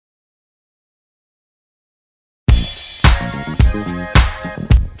Hello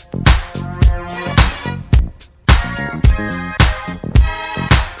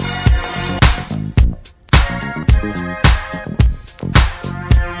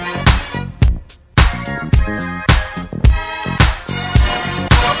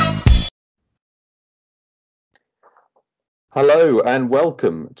and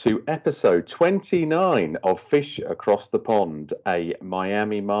welcome to episode 29 of Fish Across the Pond, a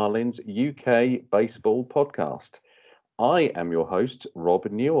Miami Marlins UK baseball podcast. I am your host, Rob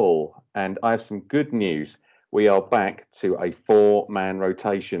Newell, and I have some good news. We are back to a four-man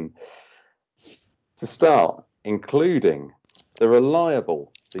rotation to start, including the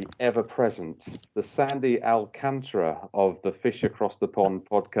reliable, the ever-present, the Sandy Alcantara of the Fish Across the Pond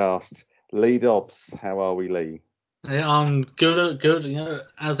podcast, Lee Dobbs. How are we, Lee? Yeah, I'm good,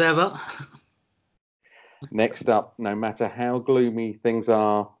 as ever. Next up, no matter how gloomy things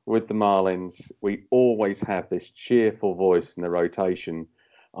are with the Marlins, we always have this cheerful voice in the rotation,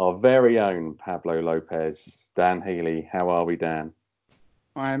 our very own Pablo Lopez. Dan Healy, how are we, Dan?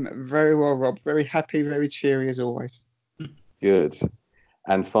 I'm very well, Rob. Very happy, very cheery as always. Good.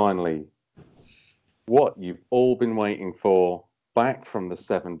 And finally, what you've all been waiting for, back from the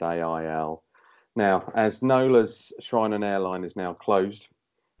 7-day IL. Now, as Nola's Shrine and Airline is now closed,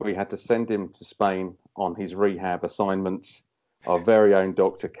 we had to send him to Spain on his rehab assignments. Our very own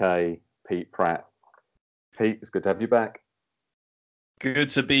Dr. K, Pete Pratt. Pete, it's good to have you back. Good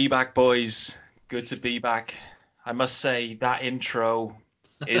to be back, boys. Good to be back. I must say that intro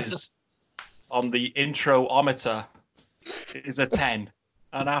is on the intro-ometer is a 10,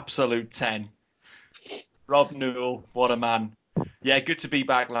 an absolute 10. Rob Newell, what a man. Yeah, good to be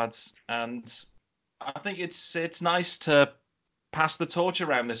back, lads. And I think it's nice to pass the torch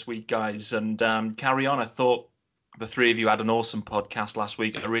around this week, guys, and carry on. I thought the three of you had an awesome podcast last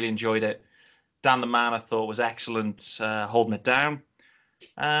week. I really enjoyed it. Dan the Man, I thought, was excellent holding it down.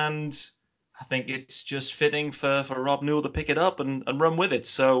 And I think it's just fitting for Rob Newell to pick it up and run with it.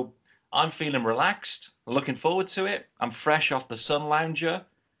 So I'm feeling relaxed, looking forward to it. I'm fresh off the sun lounger.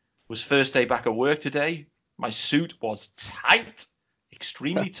 It was first day back at work today. My suit was tight,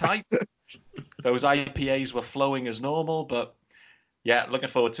 extremely tight. Those IPAs were flowing as normal, but yeah, looking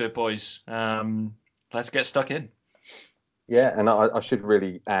forward to it, boys. Let's get stuck in. Yeah, and I should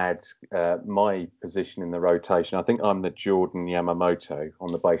really add my position in the rotation. I think I'm the Jordan Yamamoto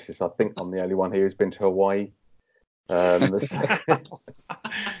on the basis I think I'm the only one here who's been to Hawaii. But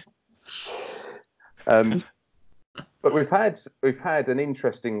we've had an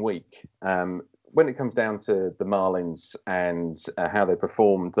interesting week. When it comes down to the Marlins and how they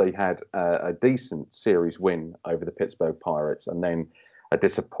performed, they had a decent series win over the Pittsburgh Pirates and then a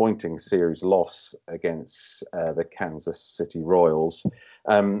disappointing series loss against the Kansas City Royals.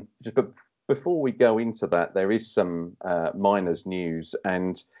 But before we go into that, there is some minors news,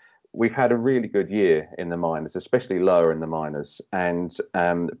 and we've had a really good year in the minors, especially lower in the minors. And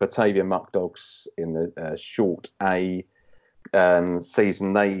Batavia Muck Dogs in the Short A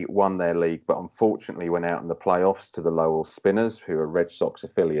season, they won their league, but unfortunately went out in the playoffs to the Lowell Spinners, who are a Red Sox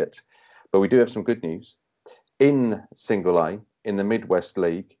affiliate. But we do have some good news. In Single A, in the Midwest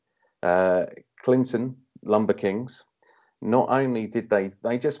League, Clinton Lumber Kings, not only did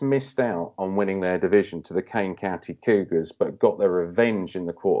they just missed out on winning their division to the Kane County Cougars, but got their revenge in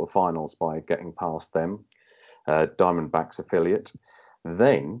the quarterfinals by getting past them, Diamondbacks affiliate.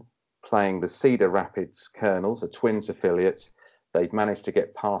 Then, playing the Cedar Rapids Colonels, a Twins affiliate, they've managed to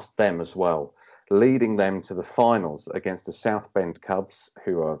get past them as well, leading them to the finals against the South Bend Cubs,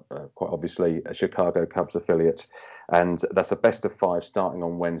 who are quite obviously a Chicago Cubs affiliate. And that's a best of 5 starting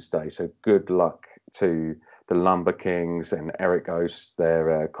on Wednesday. So good luck to the Lumber Kings, and Eric Oast,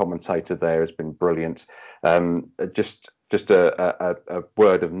 their commentator there, has been brilliant. Just a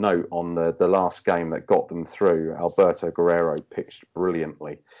word of note on the last game that got them through. Alberto Guerrero pitched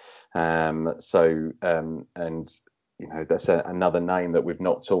brilliantly. And you know, that's another name that we've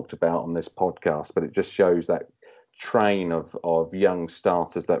not talked about on this podcast, but it just shows that train of young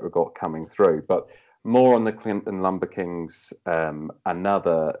starters that we've got coming through. But more on the Clinton Lumber Kings,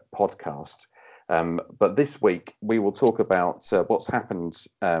 another podcast. But this week, we will talk about what's happened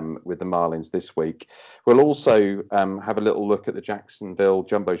with the Marlins this week. We'll also have a little look at the Jacksonville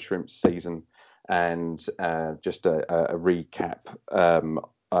Jumbo Shrimp season and just a recap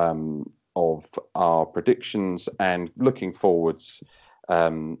of our predictions and looking forwards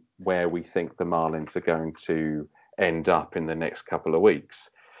where we think the Marlins are going to end up in the next couple of weeks.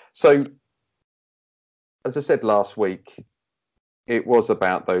 So, as I said last week, it was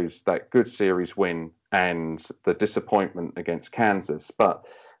about that good series win and the disappointment against Kansas. But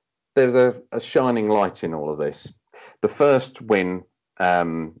there's a shining light in all of this. The first win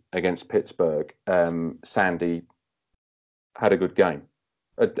against Pittsburgh, Sandy had a good game,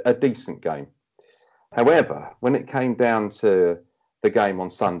 a decent game. However, when it came down to the game on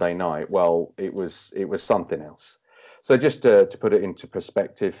Sunday night, well, it was something else. So just to put it into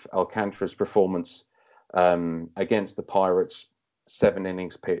perspective, Alcantara's performance against the Pirates, 7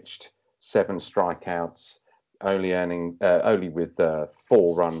 innings pitched, 7 strikeouts, only with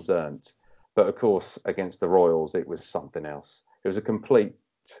 4 runs earned. But of course, against the Royals, it was something else. It was a complete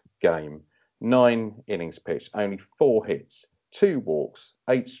game. 9 innings pitched, only 4 hits, 2 walks,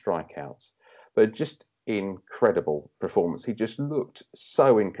 8 strikeouts. But just incredible performance. He just looked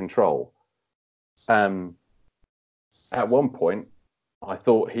so in control. At one point, I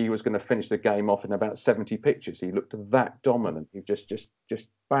thought he was going to finish the game off in about 70 pitches. He looked that dominant. He just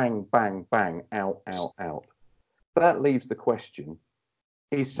bang, bang, bang, out, out, out. That leaves the question,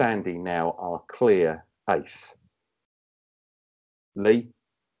 is Sandy now our clear ace? Lee,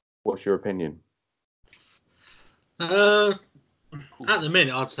 what's your opinion? At the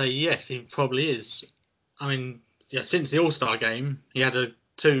minute, I'd say yes, he probably is. I mean, yeah, since the All-Star game, he had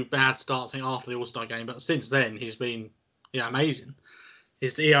 2 bad starts after the All-Star game, but since then, he's been amazing.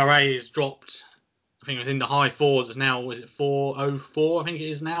 His ERA has dropped. I think it was in the high 4s. It's now, is it 4.04? I think it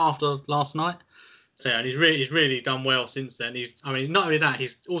is now after last night. So and he's really done well since then. Not only that,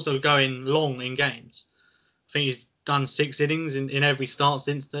 he's also going long in games. I think he's done 6 innings in every start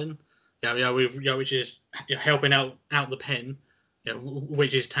since then. Which is helping out the pen,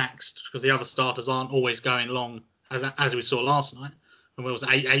 which is taxed because the other starters aren't always going long, as we saw last night. And there was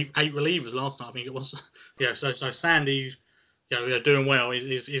eight relievers last night, I think it was. So Sandy, doing well.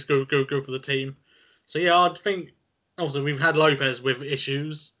 He's good for the team. So I think also we've had Lopez with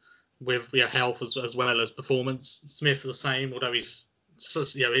issues with health as well as performance. Smith the same, although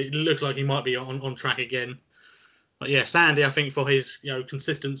it looks like he might be on track again. But Sandy, I think for his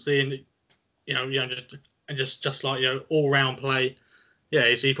consistency and just like all round play,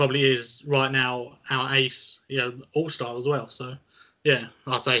 he probably is right now our ace, all-star as well. So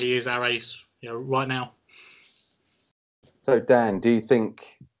I'll say he is our ace, right now. So Dan, do you think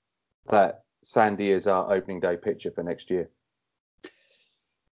that Sandy is our opening day pitcher for next year?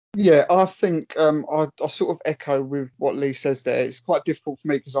 Yeah, I think I sort of echo with what Lee says there. It's quite difficult for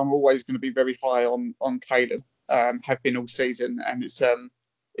me because I'm always going to be very high on Caleb, have been all season, and it's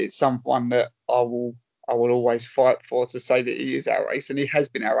someone that I will always fight for to say that he is our ace, and he has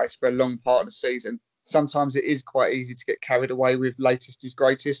been our ace for a long part of the season. Sometimes it is quite easy to get carried away with latest is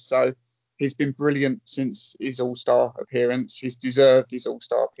greatest. So he's been brilliant since his All-Star appearance. He's deserved his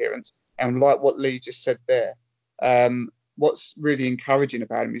All-Star appearance, and like what Lee just said there, what's really encouraging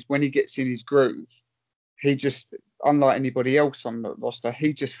about him is when he gets in his groove, he just, unlike anybody else on the roster,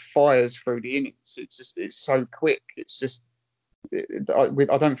 he just fires through the innings. It's so quick. I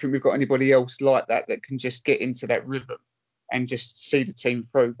don't think we've got anybody else like that can just get into that rhythm and just see the team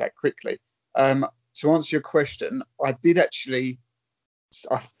through that quickly. To answer your question, I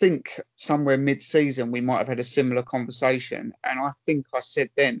think somewhere mid-season we might have had a similar conversation, and I think I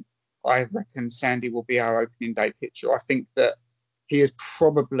said then, I reckon Sandy will be our opening day pitcher. I think that he has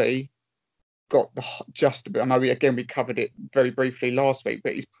probably got I know we covered it very briefly last week,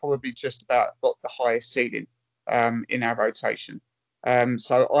 but he's probably just about got the highest ceiling in our rotation.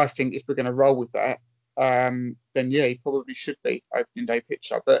 So I think if we're going to roll with that, then he probably should be opening day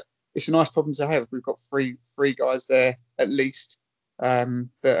pitcher. But it's a nice problem to have. We've got three guys there at least that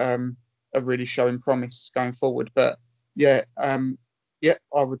are really showing promise going forward. But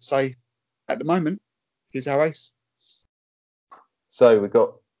I would say at the moment he's our ace. So we've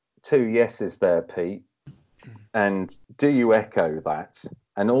got 2 yeses there, Pete. And do you echo that?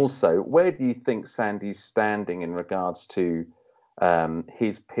 And also, where do you think Sandy's standing in regards to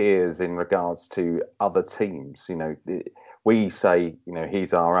his peers, in regards to other teams? We say,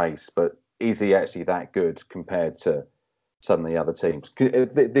 he's our ace, but is he actually that good compared to some of the other teams?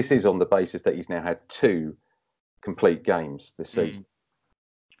 This is on the basis that he's now had 2 complete games this season.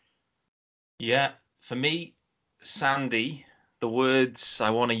 Yeah, for me, Sandy, the words I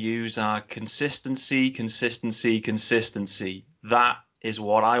want to use are consistency, consistency, consistency. That is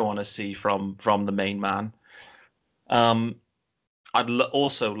what I want to see from the main man. I'd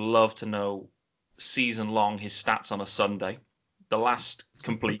also love to know season long his stats on a Sunday. The last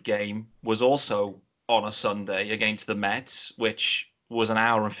complete game was also on a Sunday against the Mets, which was an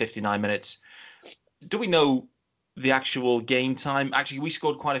hour and 59 minutes. Do we know the actual game time? Actually, we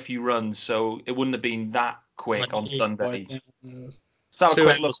scored quite a few runs, so it wouldn't have been that quick on Sunday. So have a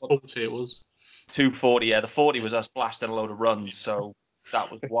quick look. 40 it was. 240, yeah. The 40 was us blasting a load of runs, so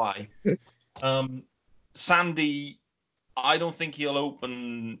that was why. Sandy, I don't think he'll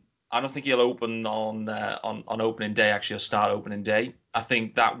open. I don't think he'll open on opening day. Actually, or start opening day. I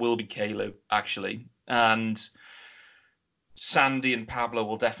think that will be Caleb actually, and Sandy and Pablo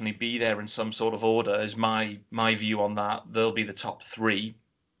will definitely be there in some sort of order. Is my view on that. They'll be the top three.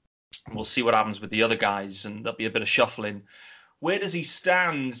 We'll see what happens with the other guys, and there'll be a bit of shuffling. Where does he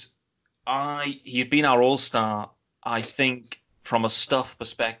stand? He's been our all-star. I think from a stuff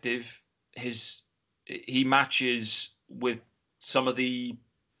perspective, he matches with some of the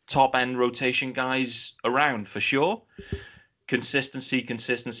top end rotation guys around for sure. Consistency.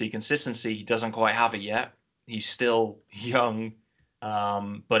 He doesn't quite have it yet. He's still young,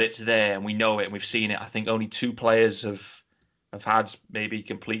 but it's there, and we know it, and we've seen it. I think only 2 players have had maybe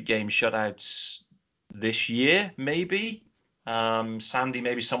complete game shutouts this year, maybe. Sandy,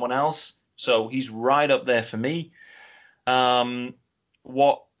 maybe someone else. So he's right up there for me.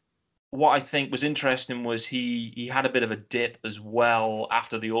 What I think was interesting was he had a bit of a dip as well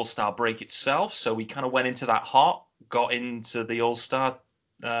after the All-Star break itself. So he kind of went into that hot, got into the All-Star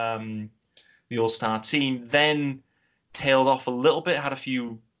team, then tailed off a little bit, had a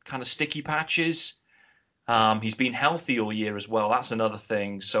few kind of sticky patches. He's been healthy all year as well. That's another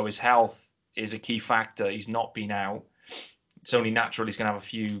thing. So his health is a key factor. He's not been out. It's only natural he's going to have a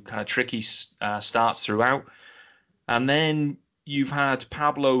few kind of tricky starts throughout. And then you've had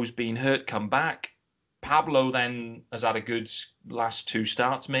Pablo's been hurt, come back. Pablo then has had a good last 2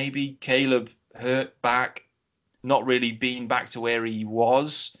 starts, maybe. Caleb hurt back, not really been back to where he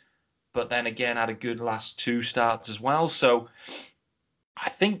was, but then again had a good last 2 starts as well. So I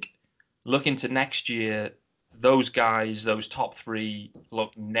think looking to next year, those guys, those top 3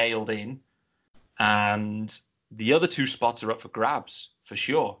 look nailed in. And the other 2 spots are up for grabs, for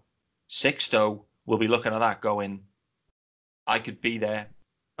sure. Sixto will be looking at that going, I could be there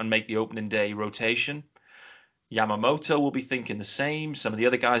and make the opening day rotation. Yamamoto will be thinking the same. Some of the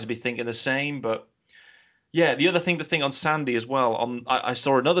other guys will be thinking the same. But yeah, the other thing to think on Sandy as well, I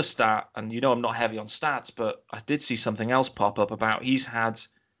saw another stat, and I'm not heavy on stats, but I did see something else pop up about he's had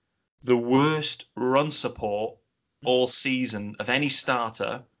the worst run support all season of any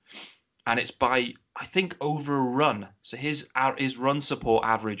starter, and it's by, I think, over a run. So his run support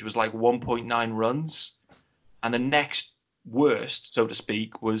average was like 1.9 runs, and the next worst, so to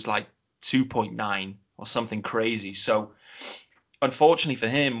speak, was like 2.9 or something crazy. So unfortunately for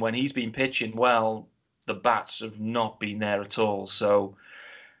him, when he's been pitching well, the bats have not been there at all. So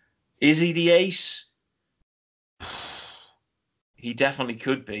is he the ace? He definitely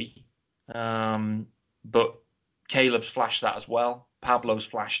could be. But Caleb's flashed that as well. Pablo's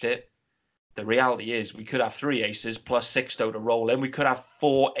flashed it. The reality is we could have 3 aces plus Sixto to roll in. We could have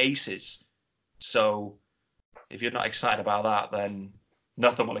 4 aces. So if you're not excited about that, then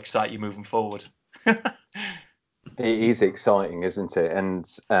nothing will excite you moving forward. It is exciting, isn't it? And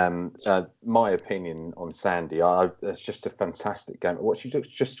my opinion on Sandy, it's just a fantastic game. She looks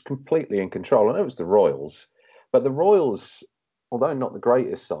just completely in control. I know it was the Royals, but the Royals, although not the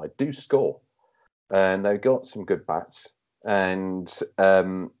greatest side, do score. And they've got some good bats. And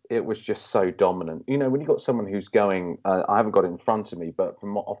it was just so dominant. When you've got someone who's going, I haven't got it in front of me, but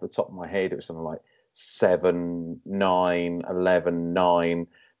from off the top of my head, it was something like 7, 9, 11, 9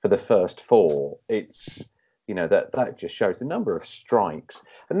 for the first 4. It's, that just shows the number of strikes.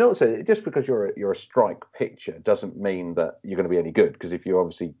 And also, just because you're a strike pitcher doesn't mean that you're going to be any good, because if you're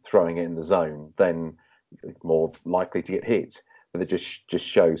obviously throwing it in the zone, then you're more likely to get hit. But it just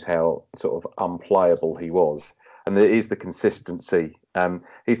shows how sort of unplayable he was. And there is the consistency.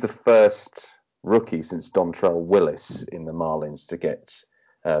 He's the first rookie since Dontrelle Willis in the Marlins to get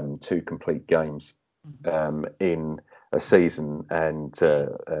 2 complete games in a season, and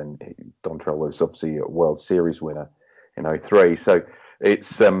Dontrelle was obviously a World Series winner in 2003. So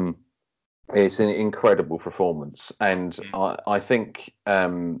it's an incredible performance, and I think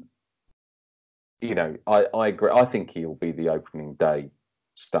I agree. I think he'll be the opening day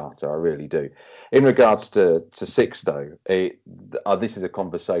starter. I really do. In regards to Sixto, this is a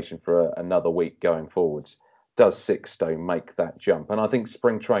conversation for another week going forwards. Does Sixto make that jump? And I think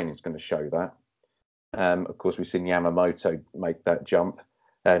spring training is going to show that. Of course, we've seen Yamamoto make that jump.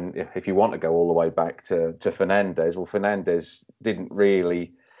 And if you want to go all the way back to Fernandez, well, Fernandez didn't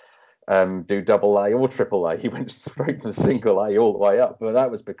really do double A or triple A. He went straight from single A all the way up. But that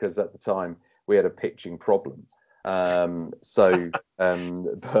was because at the time we had a pitching problem. And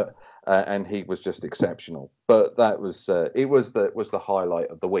he was just exceptional. But that was it was the highlight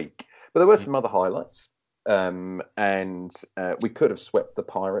of the week. But there were some other highlights. And we could have swept the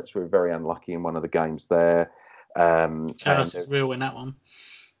Pirates. We were very unlucky in one of the games there. That's real in that one.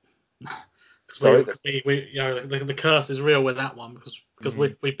 Because we the curse is real with that one because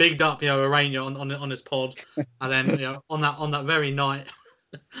we bigged up Urania on this pod, and then on that very night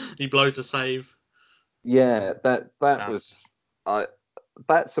he blows a save. Yeah, that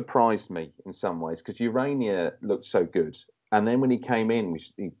surprised me in some ways because Urania looked so good, and then when he came in,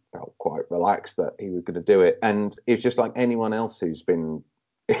 he felt quite relaxed that he was going to do it, and it's just like anyone else who's been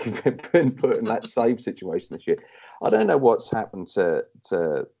put in that save situation this year. I don't know what's happened to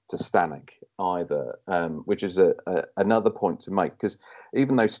Stanek either, which is another point to make, because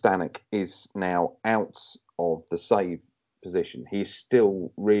even though Stanek is now out of the save position, he's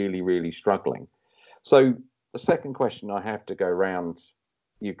still really, really struggling. So the second question I have to go around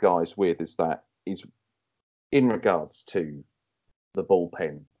you guys with is in regards to the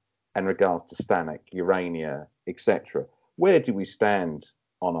bullpen and regards to Stanek, Urania, etc. Where do we stand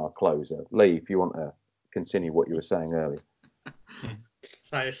on our closer? Lee, if you want to continue what you were saying earlier.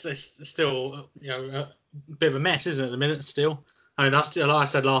 So it's still a bit of a mess, isn't it? At the minute, still. I mean, like I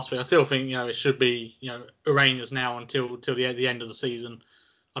said last week, I still think it should be Urania's now until the end of the season.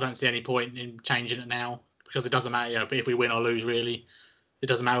 I don't see any point in changing it now because it doesn't matter if we win or lose. Really, it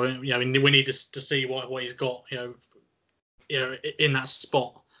doesn't matter. We need to see what he's got. In that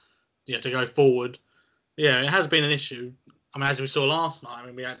spot. To go forward. Yeah, it has been an issue. I mean, as we saw last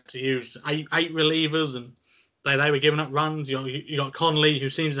night, we had to use eight relievers, and they were giving up runs. You got Conley, who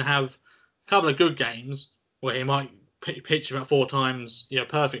seems to have a couple of good games where he might pitch about 4 times,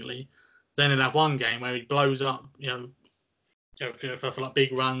 perfectly. Then he'll have one game where he blows up, for like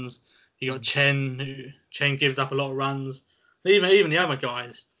big runs. You got Chen gives up a lot of runs. Even the other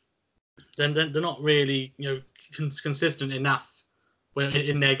guys, then they're not really consistent enough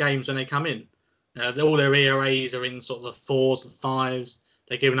in their games when they come in. All their ERAs are in sort of the 4s, the 5s.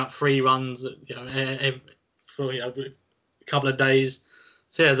 They're giving up 3 runs, for a couple of days.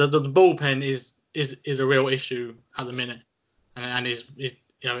 So yeah, the bullpen is a real issue at the minute, and it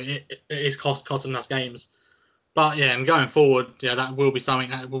is costing us games. But yeah, and going forward, that will be something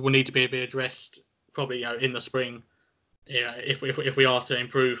that will need to be addressed probably in the spring. If we are to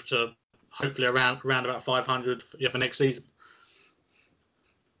improve to hopefully around about 500 for next season.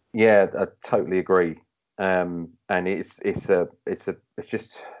 Yeah, I totally agree. And it's got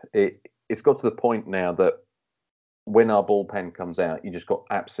to the point now that when our bullpen comes out, you just got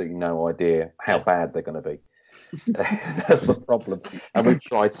absolutely no idea how bad they're going to be. That's the problem. And we've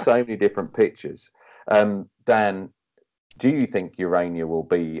tried so many different pitchers. Dan, do you think Urania will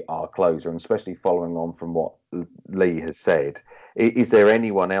be our closer? And especially following on from what Lee has said, is there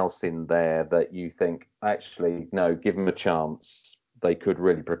anyone else in there that you think, actually, no, give them a chance, they could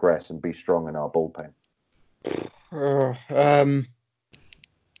really progress and be strong in our bullpen?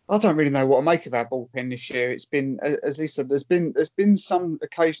 I don't really know what to make of our bullpen this year. It's been, as Lee said, there's been some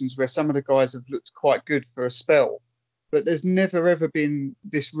occasions where some of the guys have looked quite good for a spell, but there's never ever been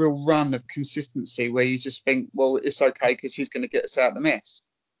this real run of consistency where you just think, well, it's okay because he's going to get us out of the mess.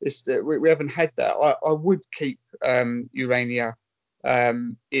 We haven't had that. I would keep Urania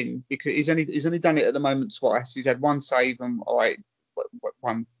in because he's only done it at the moment twice. He's had 1 save and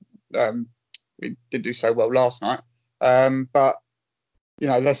one. We didn't do so well last night, but.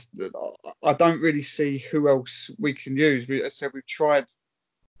 I don't really see who else we can use. As I said, we've tried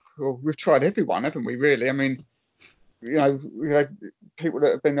everyone, haven't we? Really, I mean, we had people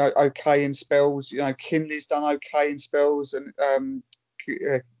that have been okay in spells. Kinley's done okay in spells, and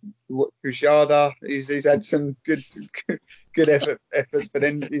Bujada, he's had some good efforts, but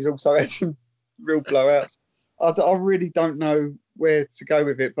then he's also had some real blowouts. I really don't know where to go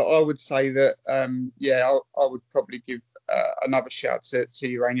with it, but I would say that I would probably give another shout to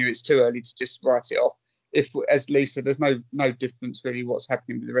Urania. It's too early to just write it off. If, as Lee said, there's no difference really what's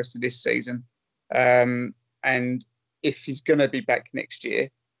happening with the rest of this season, and if he's going to be back next year,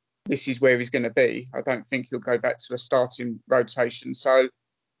 this is where he's going to be. I don't think he'll go back to a starting rotation. So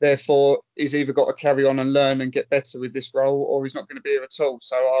therefore, he's either got to carry on and learn and get better with this role, or he's not going to be here at all.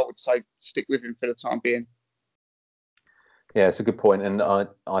 So I would say stick with him for the time being. Yeah, it's a good point, and I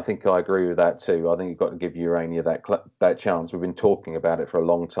think I agree with that too. I think you've got to give Urania that chance. We've been talking about it for a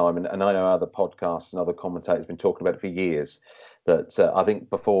long time, and I know other podcasts and other commentators have been talking about it for years. That I think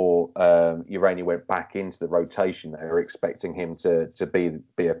before Urania went back into the rotation, they were expecting him to be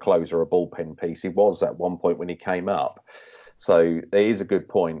a closer, a bullpen piece. He was at one point when he came up, so it is a good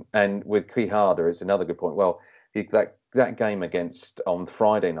point. And with Quijada, it's another good point. Well, that game on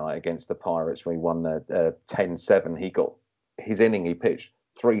Friday night against the Pirates, when he won 10-7, he got. His inning, he pitched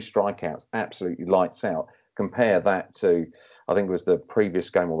 3 strikeouts, absolutely lights out. Compare that to, I think it was the previous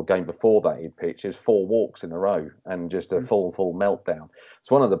game or the game before that he'd pitched. It was 4 walks in a row and just a full meltdown.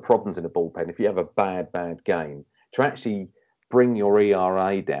 It's one of the problems in a bullpen. If you have a bad game, to actually bring your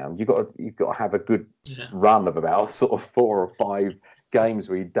ERA down, you've got to have a good run of about sort of 4 or 5 games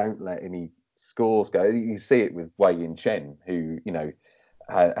where you don't let any scores go. You see it with Wei-Yin Chen, who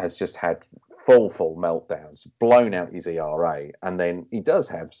has just had full meltdowns, blown out his ERA, and then he does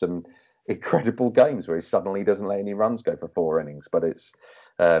have some incredible games where he suddenly doesn't let any runs go for 4 innings. But it's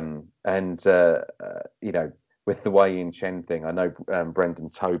with the Wei-Yin Chen thing, I know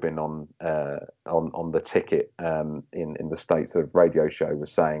Brendan Tobin on the Ticket in the States, the radio show,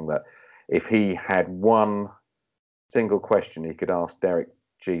 was saying that if he had one single question he could ask Derek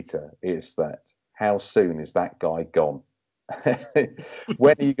Jeter, it's that how soon is that guy gone?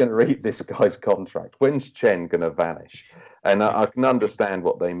 When are you going to read this guy's contract? When's Chen going to vanish? And I can understand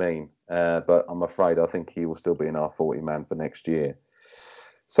what they mean, but I'm afraid I think he will still be an R40 man for next year.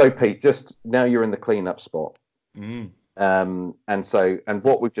 So, Pete, just now you're in the cleanup spot. And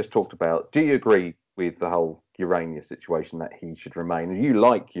what we've just talked about, do you agree with the whole Urania situation that he should remain? And you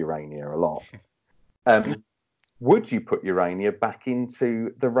like Urania a lot. Would you put Urania back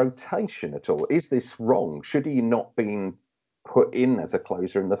into the rotation at all? Is this wrong? Should he not been put in as a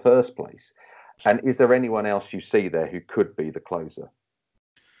closer in the first place? And is there anyone else you see there who could be the closer?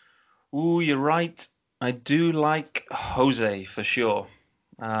 Ooh, you're right. I do like Jose for sure.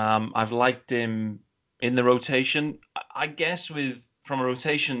 I've liked him in the rotation. I guess from a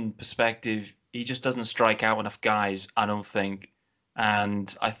rotation perspective, he just doesn't strike out enough guys, I don't think.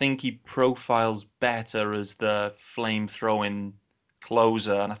 And I think he profiles better as the flame-throwing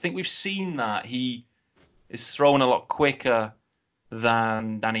closer. And I think we've seen that. He is throwing a lot quicker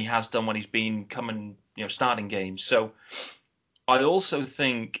than he has done when he's been starting games. So I also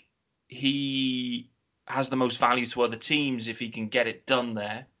think he has the most value to other teams if he can get it done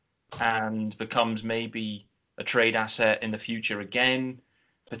there and becomes maybe a trade asset in the future again,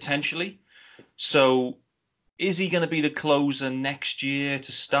 potentially. So is he going to be the closer next year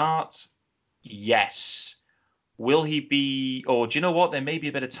to start? Yes. Will he be, or do you know what? There may be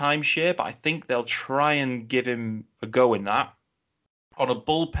a bit of timeshare, but I think they'll try and give him a go in that. On a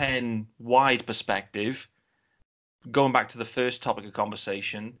bullpen-wide perspective, going back to the first topic of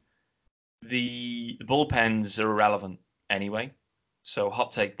conversation, the bullpens are irrelevant anyway. So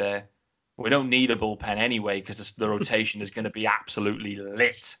hot take there. We don't need a bullpen anyway because the rotation is going to be absolutely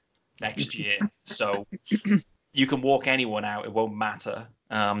lit next year. So you can walk anyone out. It won't matter.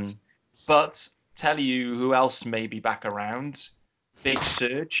 But tell you who else may be back around. Big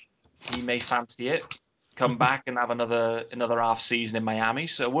Surge. He may fancy it. Come back and have another half season in Miami.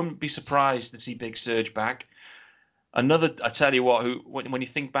 So I wouldn't be surprised to see Big Surge back. I tell you what, when you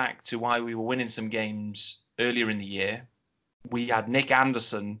think back to why we were winning some games earlier in the year, we had Nick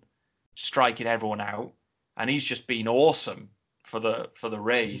Anderson striking everyone out, and he's just been awesome for the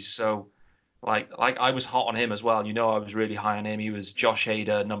Rays. So like I was hot on him as well. I was really high on him. He was Josh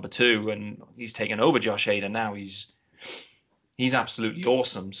Hader number 2, and he's taken over Josh Hader now. He's absolutely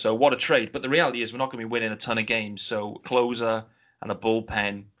awesome. So what a trade. But the reality is we're not going to be winning a ton of games. So closer and a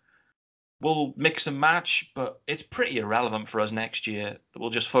bullpen, we'll mix and match, but it's pretty irrelevant for us next year. We'll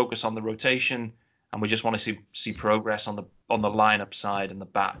just focus on the rotation, and we just want to see progress on the lineup side and the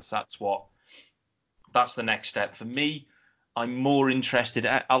bats. That's the next step for me. I'm more interested.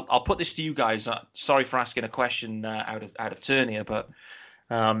 I'll put this to you guys. Sorry for asking a question out of turn here, but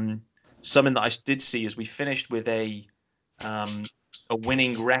something that I did see is we finished with a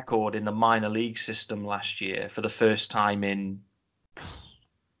winning record in the minor league system last year for the first time in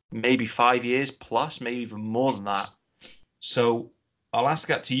maybe 5 years plus, maybe even more than that. So I'll ask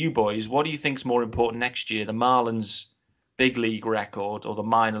that to you boys. What do you think is more important next year, the Marlins big league record or the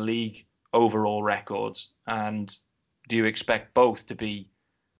minor league overall records? And do you expect both to be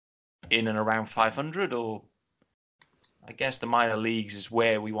in and around 500, or I guess the minor leagues is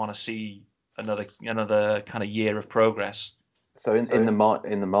where we want to see another kind of year of progress? So in the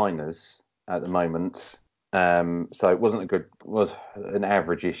minors at the moment, so it was an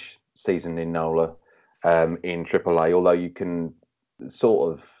average-ish season in NOLA in AAA, although you can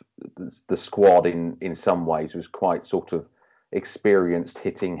sort of, the squad in some ways was quite sort of experienced,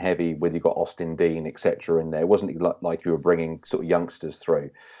 hitting heavy, whether you got Austin Dean, etc. in there. It wasn't like you were bringing sort of youngsters through.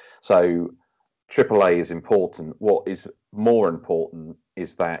 So AAA is important. What is more important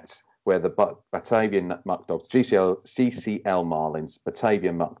is that where the Batavian Muck Dogs, GCL Marlins,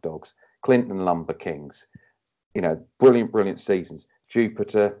 Batavia Muck Dogs, Clinton Lumber Kings, brilliant seasons.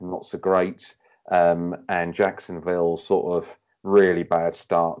 Jupiter, not so great, and Jacksonville sort of really bad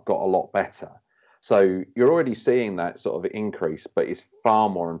start, got a lot better. So you're already seeing that sort of increase, but it's far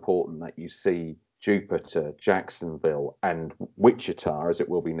more important that you see Jupiter, Jacksonville, and Wichita, as it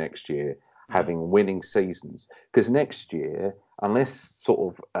will be next year, having winning seasons. Because next year, unless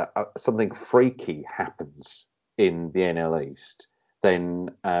sort of something freaky happens in the NL East, then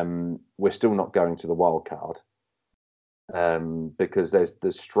we're still not going to the wild card. Because there's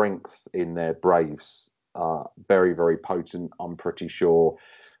the strength in their Braves are very, very potent. I'm pretty sure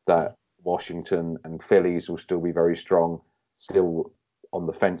that Washington and Phillies will still be very strong, still on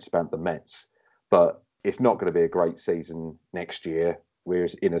the fence about the Mets. But it's not going to be a great season next year. We're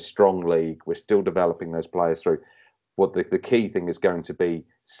in a strong league. We're still developing those players through. What the key thing is going to be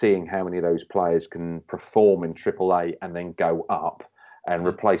seeing how many of those players can perform in AAA and then go up and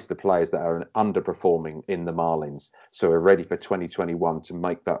replace the players that are underperforming in the Marlins. So we're ready for 2021 to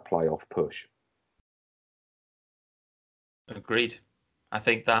make that playoff push. Agreed. I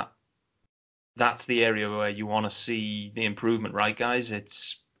think that's the area where you want to see the improvement, right, guys?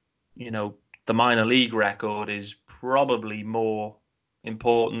 It's, the minor league record is probably more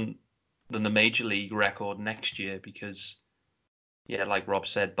important than the major league record next year because, like Rob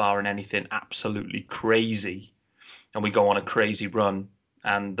said, barring anything absolutely crazy, and we go on a crazy run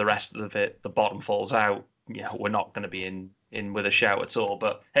and the rest of it, the bottom falls out, we're not going to be in with a shout at all.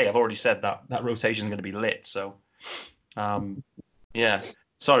 But hey, I've already said that rotation is going to be lit. So,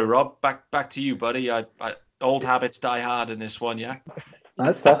 sorry, Rob, back to you, buddy. I old habits die hard in this one, yeah?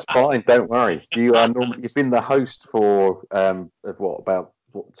 That's fine. Don't worry. You've been the host for about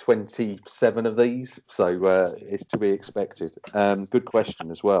 27 of these, so it's to be expected. Good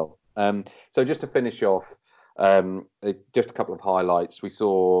question as well. So just to finish off, just a couple of highlights. We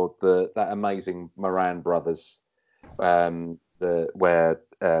saw that amazing Moran brothers, where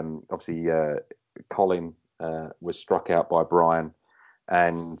obviously Colin was struck out by Brian,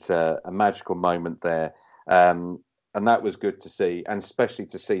 and a magical moment there. And that was good to see, and especially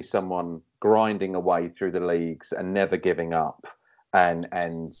to see someone grinding away through the leagues and never giving up and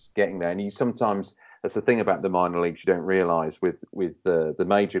getting there. And sometimes that's the thing about the minor leagues you don't realise with the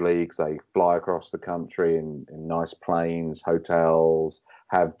major leagues. They fly across the country in nice planes, hotels,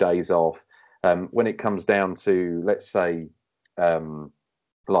 have days off. When it comes down to, let's say,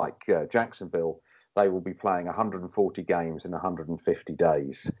 Jacksonville, they will be playing 140 games in 150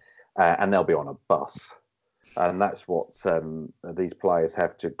 days, and they'll be on a bus. And that's what these players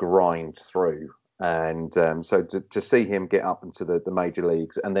have to grind through. And so to see him get up into the major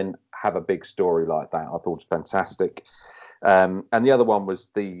leagues and then have a big story like that, I thought was fantastic. And the other one was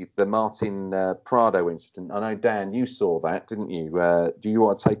the Martin Prado incident. I know, Dan, you saw that, didn't you? Do you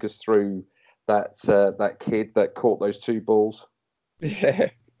want to take us through that kid that caught those two balls? Yeah,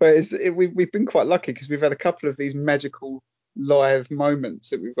 but we've been quite lucky because we've had a couple of these magical live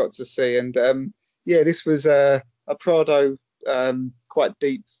moments that we've got to see. And this was a Prado quite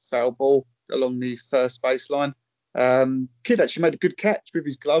deep foul ball along the first baseline. Kid actually made a good catch with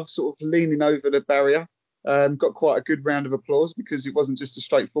his glove, sort of leaning over the barrier. Got quite a good round of applause because it wasn't just a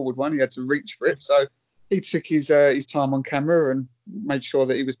straightforward one. He had to reach for it. So he took his time on camera and made sure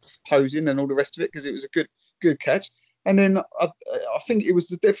that he was posing and all the rest of it because it was a good catch. And then I think it was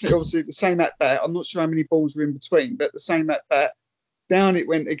definitely obviously the same at bat. I'm not sure how many balls were in between, but the same at bat. Down it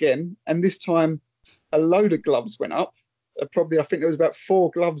went again, and this time a load of gloves went up. I think there was about 4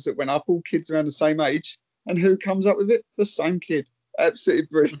 gloves that went up, all kids around the same age. And who comes up with it? The same kid. Absolutely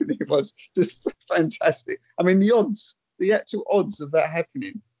brilliant. It was just fantastic. I mean, the actual odds of that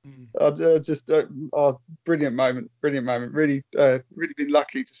happening are brilliant moment. Really, really been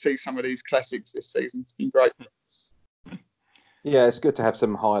lucky to see some of these classics this season. It's been great. Yeah, it's good to have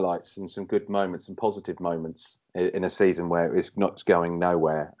some highlights and some good moments and positive moments in a season where it's not going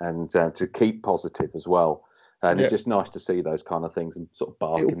nowhere, and to keep positive as well. And It's just nice to see those kind of things and sort of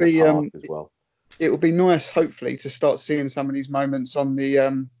bark in the park as well. It will be nice, hopefully, to start seeing some of these moments on the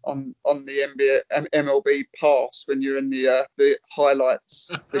NBA, MLB pass when you're in the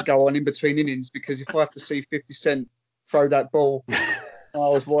highlights that go on in between innings. Because if I have to see 50 Cent throw that ball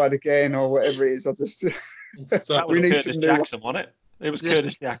miles wide again or whatever it is, I just that was Curtis Jackson, wasn't it? It was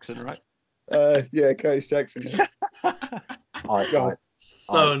Curtis Jackson, right? Curtis Jackson.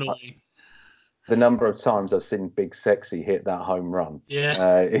 So annoying. The number of times I've seen Big Sexy hit that home run,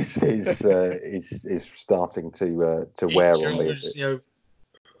 is starting to wear on me.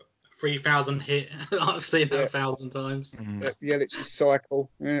 3,000 hit. I've seen that 1,000 times. Yelich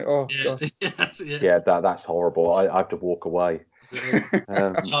cycle. God. That's horrible. I have to walk away.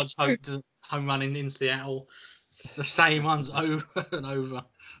 Charge home running in Seattle. The same ones over and over.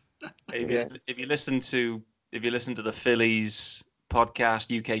 If you listen to the Phillies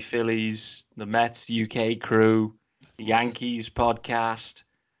podcast, UK Phillies, the Mets UK crew, the Yankees podcast,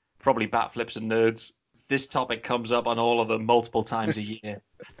 probably Bat Flips and Nerds. This topic comes up on all of them multiple times a year.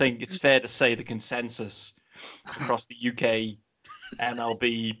 I think it's fair to say the consensus across the UK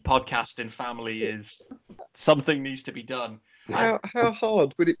MLB podcasting family is something needs to be done. How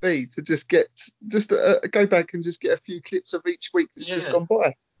hard would it be to just go back and just get a few clips of each week that's just gone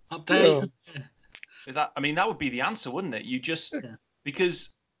by? Update. Yeah. That would be the answer, wouldn't it? You just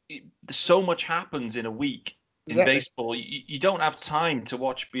because so much happens in a week in baseball. You don't have time to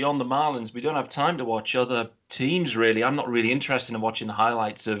watch beyond the Marlins. We don't have time to watch other teams. Really, I'm not really interested in watching the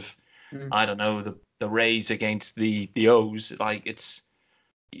highlights of I don't know the Rays against the O's. Like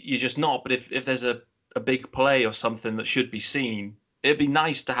you're just not. But if there's a big play or something that should be seen, it'd be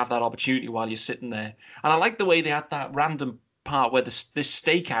nice to have that opportunity while you're sitting there. And I like the way they had that random part where this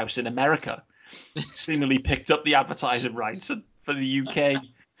steakhouse in America seemingly picked up the advertising rights for the UK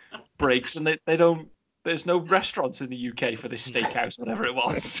breaks, and they don't. There's no restaurants in the UK for this steakhouse, whatever it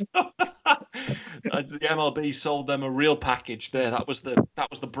was. The MLB sold them a real package there. That was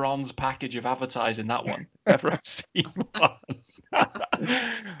the bronze package of advertising. That one. Never have seen one.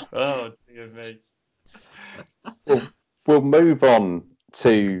 Oh dear me. We'll move on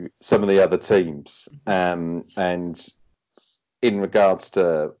to some of the other teams, and in regards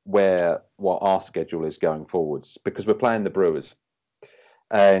to what our schedule is going forwards, because we're playing the Brewers.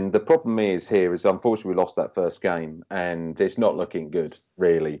 And the problem is unfortunately we lost that first game, and it's not looking good,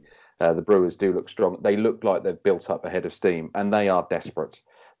 really. The Brewers do look strong. They look like they've built up a head of steam, and they are desperate.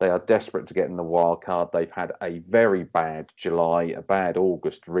 They are desperate to get in the wild card. They've had a very bad July, a bad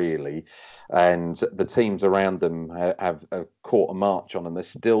August, really. And the teams around them have caught a march on them. There's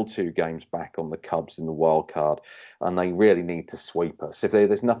still 2 games back on the Cubs in the wild card, and they really need to sweep us. If they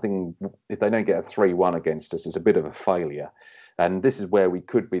don't get a 3-1 against us, it's a bit of a failure. And this is where we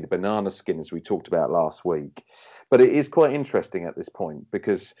could be the banana skin, as we talked about last week. But it is quite interesting at this point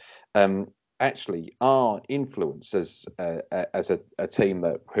because actually our influence as a team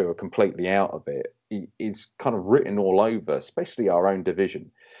who are completely out of it is kind of written all over, especially our own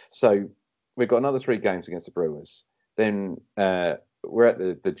division. So we've got another 3 games against the Brewers. Then we're at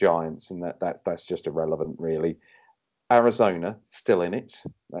the Giants, and that's just irrelevant, really. Arizona still in it.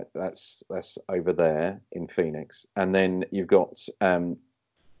 That's over there in Phoenix, and then you've got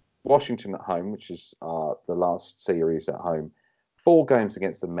Washington at home, which is the last series at home. 4 games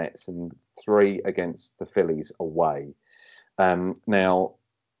against the Mets and 3 against the Phillies away. Now,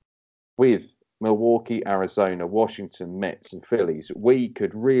 with Milwaukee, Arizona, Washington, Mets, and Phillies, we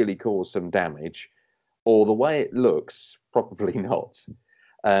could really cause some damage, or the way it looks, probably not.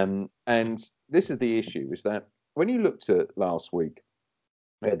 And this is the issue: is that when you looked at last week,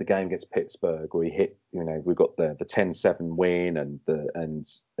 we had the game against Pittsburgh, we hit, we got the 10-7 win, and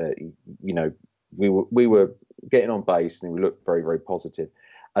we were getting on base and we looked very, very positive.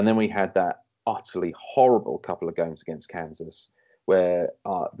 And then we had that utterly horrible couple of games against Kansas where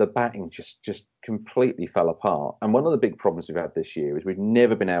the batting just completely fell apart. And one of the big problems we've had this year is we've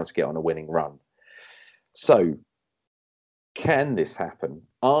never been able to get on a winning run. So can this happen?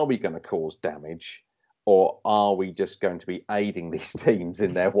 Are we going to cause damage? Or are we just going to be aiding these teams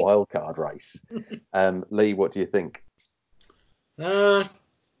in their wildcard race? Lee, what do you think?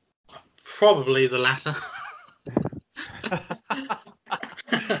 Probably the latter.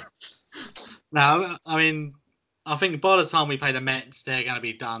 No, I mean, I think by the time we play the Mets, they're going to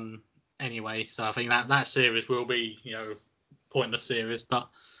be done anyway. So I think that series will be, pointless series. But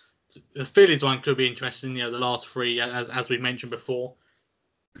the Phillies one could be interesting. The last 3, as we mentioned before.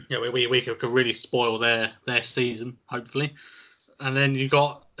 We could really spoil their season, hopefully. And then you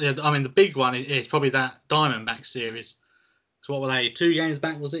got, the big one is probably that Diamondback series. So what were they? 2 games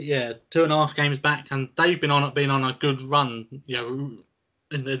back, was it? Yeah, 2.5 games back, and they've been on a good run,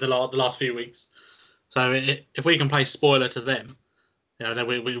 in the last few weeks. So if we can play spoiler to them, then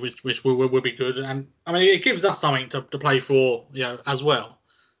which will be good. And I mean, it gives us something to play for, as well.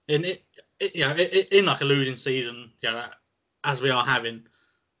 In like a losing season, as we are having.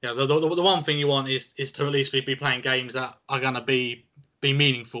 The one thing you want is to at least be playing games that are going to be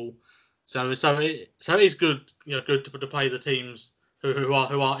meaningful. So it is good, good to play the teams who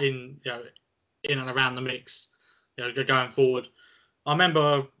are in and around the mix, going forward. I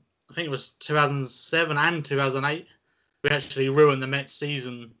remember, I think it was 2007 and 2008, we actually ruined the Mets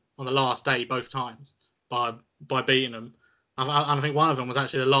season on the last day both times by beating them. And I think one of them was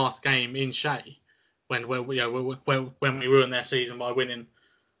actually the last game in Shea when we ruined their season by winning.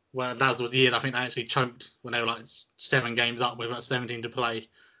 Well, that was the year I think they actually choked when they were like 7 games up with about 17 to play,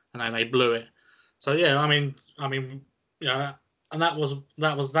 and then they blew it. So yeah, I mean, and that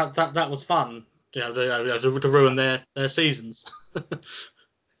was fun. To ruin their seasons.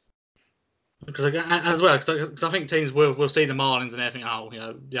 Because as well, because I think teams will see the Marlins and everything.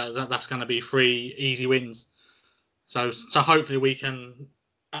 That's going to be 3 easy wins. So hopefully we can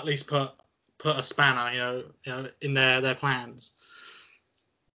at least put a spanner, in their plans.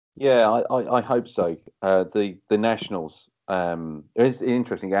 Yeah, I hope so. The Nationals. It's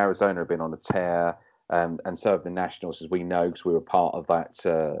interesting. Arizona have been on a tear, and so have the Nationals, as we know, because we were part of that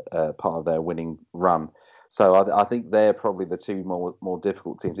part of their winning run. So I think they're probably the 2 more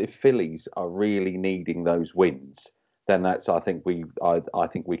difficult teams. If Phillies are really needing those wins, then I think we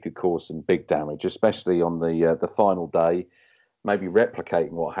could cause some big damage, especially on the final day. Maybe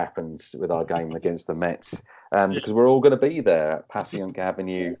replicating what happened with our game against the Mets, because we're all going to be there at Passyunk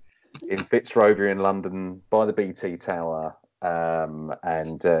Avenue in Fitzrovia in London by the BT Tower,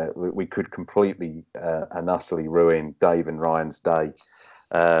 and we could completely and utterly ruin Dave and Ryan's day.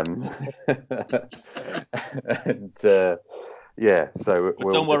 And so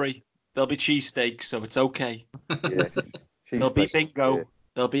don't worry, there'll be cheesesteak, so it's okay. Yes, there'll be bingo. Yeah.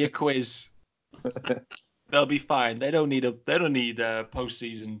 There'll be a quiz. They'll be fine. They don't need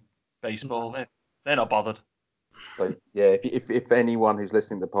postseason baseball. They're not bothered. So yeah, if anyone who's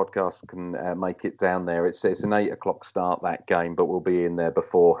listening to the podcast can make it down there, it's an 8:00 start, that game, but we'll be in there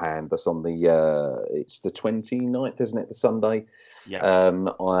beforehand. That's on it's the 29th, isn't it? The Sunday. Yeah. And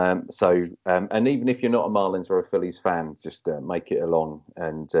even if you're not a Marlins or a Phillies fan, just make it along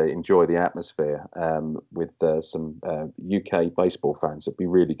and enjoy the atmosphere with some UK baseball fans. It'd be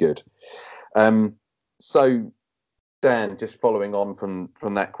really good. So, Dan, just following on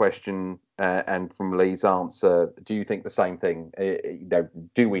from that question and from Lee's answer, do you think the same thing?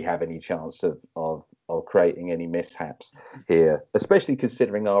 Do we have any chance of creating any mishaps here, especially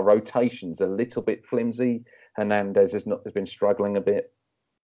considering our rotation's a little bit flimsy? Hernandez has been struggling a bit.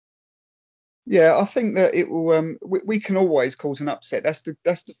 Yeah, I think that it will. We can always cause an upset. That's the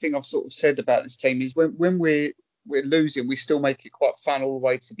thing I've sort of said about this team is when we're losing, we still make it quite fun all the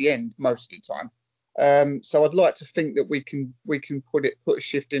way to the end most of the time. So I'd like to think that we can put a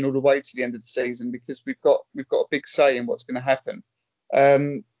shift in all the way to the end of the season, because we've got a big say in what's going to happen.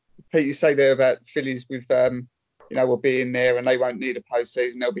 Pete, you say there about Phillies with we'll be in there and they won't need a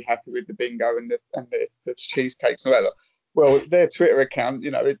postseason. They'll be happy with the bingo and the cheesecakes and all that. Well, their Twitter account,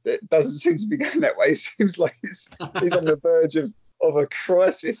 it doesn't seem to be going that way. It seems like he's on the verge of a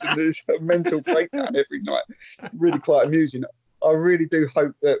crisis and there's a mental breakdown every night. Really quite amusing. I really do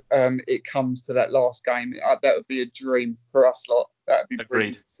hope that it comes to that last game. That would be a dream for us lot. That would be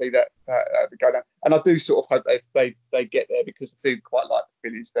brilliant to see that go down. And I do sort of hope they get there, because I do quite like the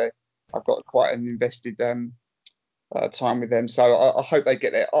Phillies. I've got quite an invested time with them, so I hope they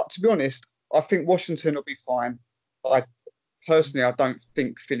get there. To be honest, I think Washington will be fine. I don't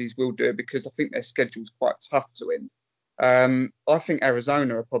think Phillies will do it, because I think their schedule's quite tough to win. I think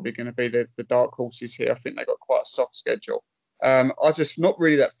Arizona are probably going to be the dark horses here. I think they've got quite a soft schedule. I just not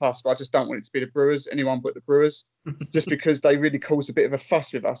really that fussed, but I just don't want it to be the Brewers, anyone but the Brewers, just because they really caused a bit of a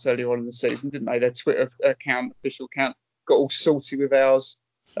fuss with us earlier on in the season, didn't they? Their Twitter account, official account, got all salty with ours.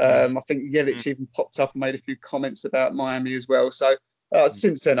 I think Yelich even popped up and made a few comments about Miami as well. So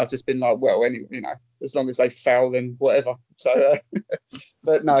since then, I've just been like, well, anyway, as long as they foul, then whatever. So,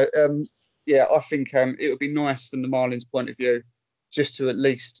 but no, I think it would be nice from the Marlins' point of view, just to at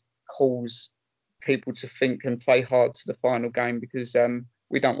least cause people to think and play hard to the final game, because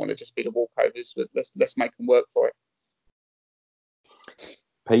we don't want to just be the walkovers. But let's make them work for it.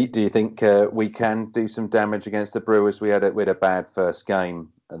 Pete, do you think we can do some damage against the Brewers? We had a bad first game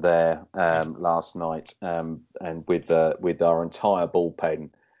there last night, and with our entire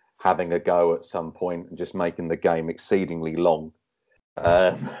bullpen having a go at some point and just making the game exceedingly long.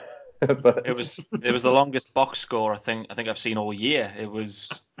 But it was the longest box score I think I've seen all year. It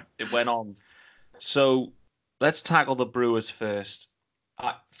went on. So let's tackle the Brewers first.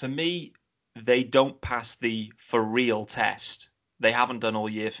 For me, they don't pass the for real test. They haven't done all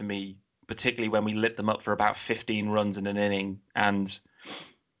year for me, particularly when we lit them up for about 15 runs in an inning, and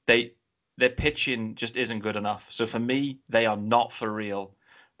their pitching just isn't good enough. So for me, they are not for real.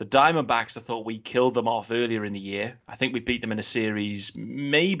 The Diamondbacks, I thought we killed them off earlier in the year. I think we beat them in a series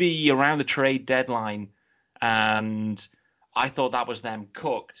maybe around the trade deadline, and I thought that was them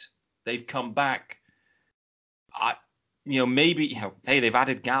cooked. They've come back. Hey, they've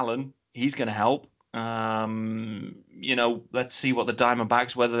added Gallen. He's going to help. Let's see what the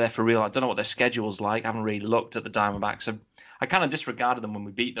Diamondbacks, whether they're for real. I don't know what their schedule's like. I haven't really looked at the Diamondbacks. I kind of disregarded them when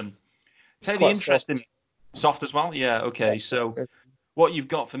we beat them. Tell you the interesting soft as well. Yeah. Okay. So what you've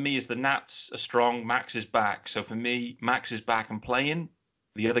got for me is the Nats are strong. Max is back. So for me, Max is back and playing.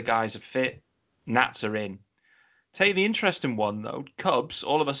 The other guys are fit. Nats are in. Tell you the interesting one, though. Cubs,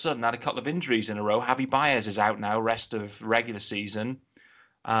 all of a sudden, had a couple of injuries in a row. Javi Baez is out now, rest of regular season.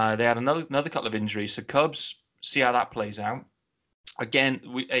 They had another couple of injuries. So Cubs, see how that plays out. Again,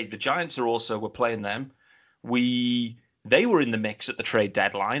 the Giants we're playing them. They were in the mix at the trade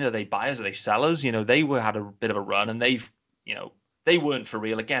deadline. Are they buyers? Are they sellers? They had a bit of a run, and they weren't for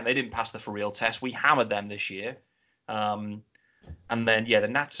real. Again, they didn't pass the for real test. We hammered them this year. And then, the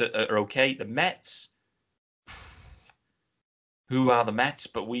Nats are okay. The Mets, who are the Mets?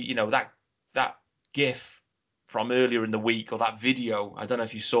 But that GIF from earlier in the week, or that video, I don't know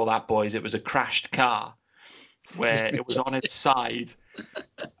if you saw that, boys. It was a crashed car where it was on its side,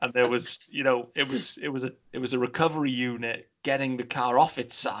 and there was, it was a recovery unit getting the car off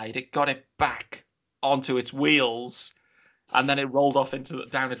its side. It got it back onto its wheels, and then it rolled off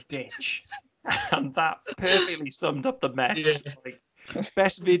down a ditch. And that perfectly summed up the Mets. Yeah. Like,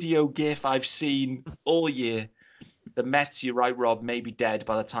 best video GIF I've seen all year. The Mets, you're right, Rob, may be dead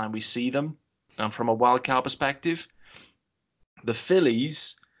by the time we see them. And from a wildcard perspective, the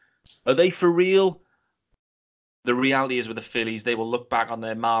Phillies, are they for real? The reality is with the Phillies, they will look back on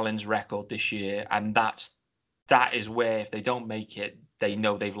their Marlins record this year, and that is where, if they don't make it, they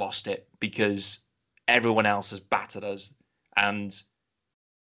know they've lost it, because everyone else has battered us. And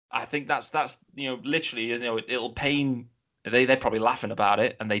I think that's literally, it'll pain. They're probably laughing about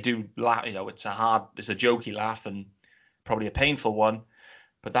it, and they do laugh. It's a jokey laugh and probably a painful one,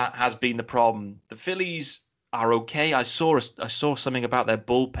 but that has been the problem. The Phillies are okay. I saw something about their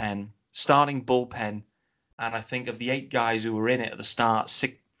starting bullpen, and I think of the 8 guys who were in it at the start,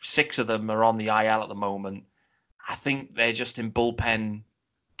 six of them are on the IL at the moment. I think they're just in bullpen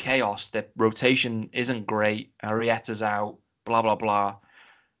chaos. Their rotation isn't great. Arrieta's out. Blah blah blah.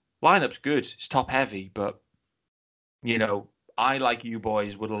 Lineup's good. It's top heavy, but I, like you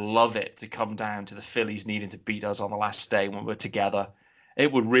boys, would love it to come down to the Phillies needing to beat us on the last day when we're together.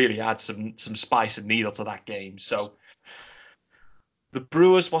 It would really add some spice and needle to that game. So the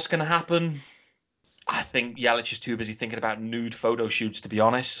Brewers, what's going to happen? I think Yelich is too busy thinking about nude photo shoots, to be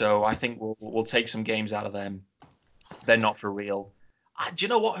honest. So I think we'll take some games out of them. They're not for real. Do you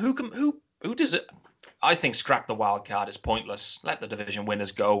know what? Who does it? I think scrap the wild card is pointless. Let the division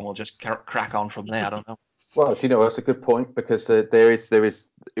winners go, and we'll just crack on from there. I don't know. Well, that's a good point, because there is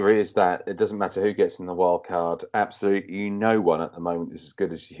that it doesn't matter who gets in the wild card. Absolutely, no one at the moment is as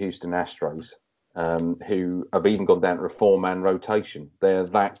good as Houston Astros, who have even gone down to a 4-man rotation. They're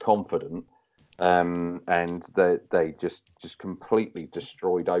that confident, and they just completely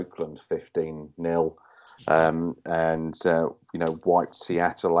destroyed Oakland 15-0, and wiped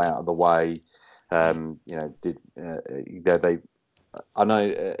Seattle out of the way. I know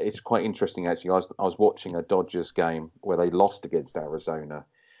it's quite interesting, actually. I was watching a Dodgers game where they lost against Arizona,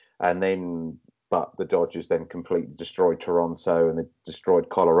 but the Dodgers then completely destroyed Toronto, and they destroyed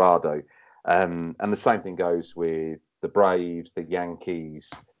Colorado. And the same thing goes with the Braves, the Yankees.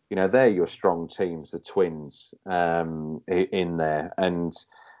 They're your strong teams, the Twins in there. And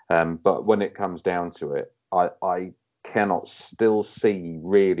but when it comes down to it, I cannot still see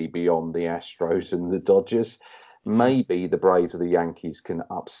really beyond the Astros and the Dodgers. Maybe the Braves or the Yankees can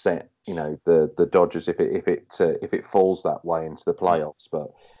upset, the Dodgers if it falls that way into the playoffs. But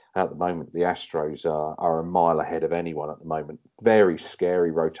at the moment, the Astros are a mile ahead of anyone at the moment. Very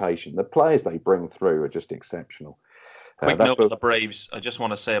scary rotation. The players they bring through are just exceptional. Quick note on the Braves. I just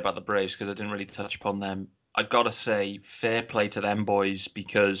want to say about the Braves, because I didn't really touch upon them. I got to say, fair play to them boys,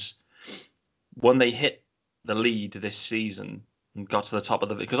 because when they hit the lead this season and got to the top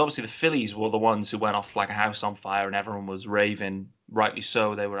of because obviously the Phillies were the ones who went off like a house on fire, and everyone was raving, rightly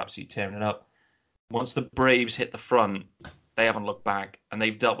so. They were absolutely tearing it up. Once the Braves hit the front, they haven't looked back, and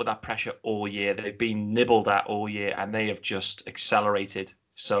they've dealt with that pressure all year. They've been nibbled at all year, and they have just accelerated.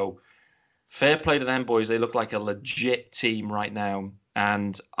 So fair play to them boys. They look like a legit team right now,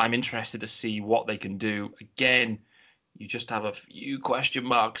 and I'm interested to see what they can do. Again, you just have a few question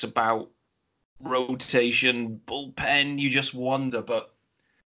marks about rotation, bullpen. You just wonder, but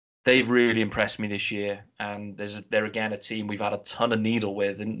they've really impressed me this year, and they're again a team we've had a ton of needle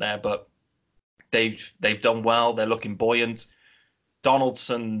with, isn't there? But they've done well. They're looking buoyant.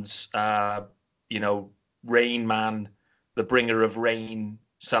 Donaldson's Rain Man, the bringer of rain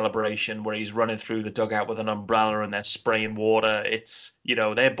celebration, where he's running through the dugout with an umbrella and they're spraying water. It's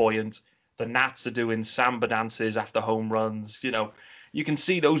they're buoyant. The Nats are doing samba dances after home runs. You can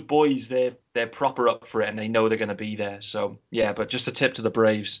see those boys, they're proper up for it, and they know they're going to be there. So, yeah, but just a tip to the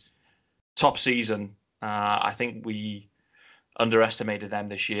Braves. Top season. I think underestimated them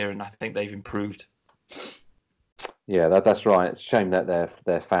this year, and I think they've improved. Yeah, that's right. It's a shame that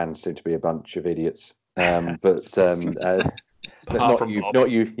their fans seem to be a bunch of idiots. But Apart from Bob. not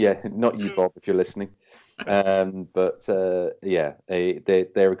you, Bob, if you're listening. But yeah,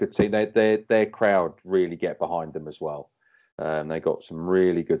 they're a good team. Their crowd really get behind them as well. They got some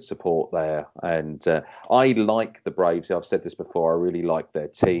really good support there, and I like the Braves. I've said this before. I really like their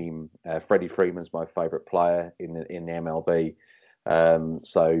team. Freddie Freeman's my favourite player in the MLB.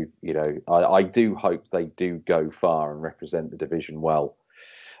 So I do hope they do go far and represent the division well.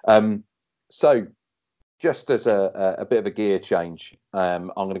 So just as a bit of a gear change,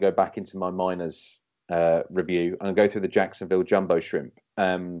 I'm going to go back into my minors review and go through the Jacksonville Jumbo Shrimp.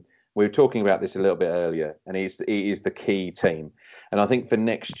 We were talking about this a little bit earlier, and it is the key team. And I think for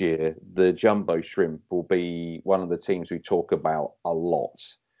next year, the Jumbo Shrimp will be one of the teams we talk about a lot,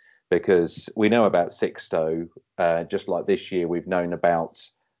 because we know about Sixto. Just like this year, we've known about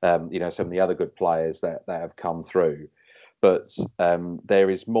some of the other good players that have come through. But there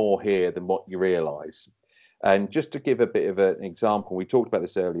is more here than what you realise. And just to give a bit of an example, we talked about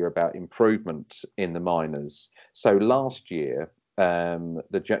this earlier about improvement in the minors. So last year,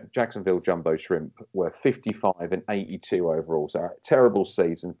 the Jacksonville Jumbo Shrimp were 55 and 82 overall. So a terrible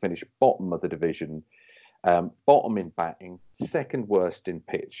season, finished bottom of the division, bottom in batting, second worst in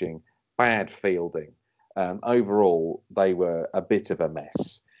pitching, bad fielding. Overall, they were a bit of a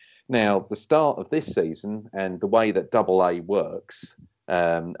mess. Now, the start of this season and the way that Double A works,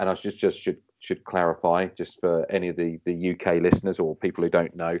 and I should clarify, just for any of the UK listeners or people who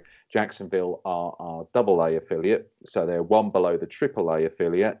don't know, Jacksonville are our Double A affiliate, so they're one below the Triple A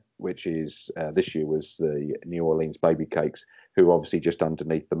affiliate, which is this year was the New Orleans Baby Cakes, who are obviously just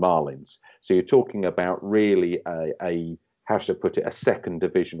underneath the Marlins. So you're talking about really a how should I put it, a second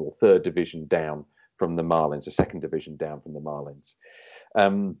division or third division down from the Marlins, a second division down from the Marlins.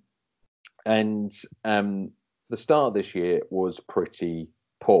 The start of this year was pretty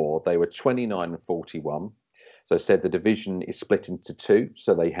poor. They were 29 and 41. So I said the division is split into two,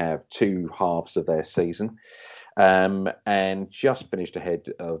 so they have two halves of their season, and just finished ahead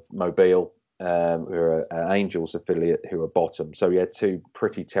of Mobile, who are an Angels affiliate, who are bottom. So we had two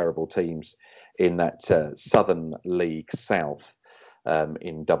pretty terrible teams in that Southern League South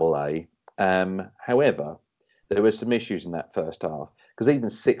in Double A. However, there were some issues in that first half, because even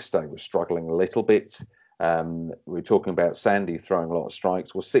Sixto was struggling a little bit. We were talking about Sandy throwing a lot of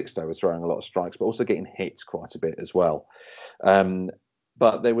strikes. Well, Sixto was throwing a lot of strikes, but also getting hit quite a bit as well.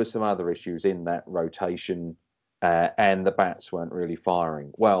 But there were some other issues in that rotation, and the bats weren't really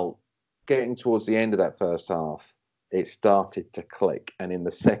firing. Well, getting towards the end of that first half, it started to click. And in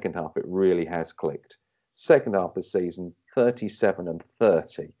the second half, it really has clicked. Second half of the season, 37 and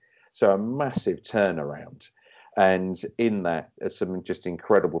 30. So a massive turnaround. And in that, some just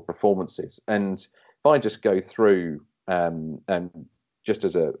incredible performances. And if I just go through, and just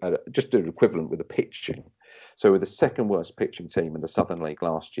as just an equivalent with the pitching, so with the second worst pitching team in the Southern League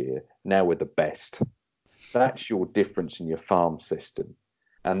last year, now we're the best. That's your difference in your farm system,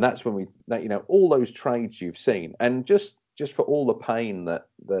 and that's when all those trades you've seen, and just for all the pain that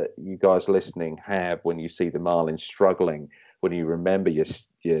you guys listening have when you see the Marlins struggling, when you remember your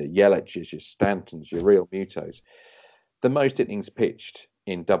Yelich's, your Stantons, your Real Mutos, the most innings pitched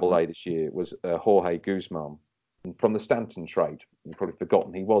in Double A this year was Jorge Guzman from the Stanton trade. You've probably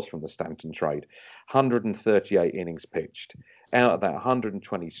forgotten he was from the Stanton trade. 138 innings pitched. Out of that,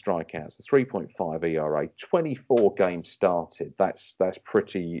 120 strikeouts, a 3.5 ERA, 24 games started. That's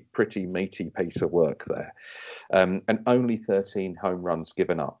pretty meaty piece of work there. And only 13 home runs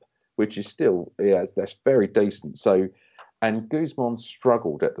given up, which is still, that's very decent. So, and Guzman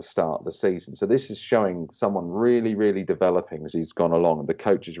struggled at the start of the season. So this is showing someone really, really developing as he's gone along. And the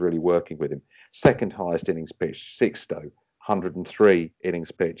coach is really working with him. Second highest innings pitched, Sixto, 103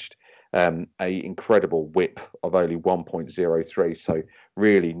 innings pitched. A incredible whip of only 1.03. So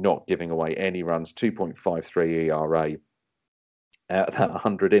really not giving away any runs, 2.53 ERA. Out of that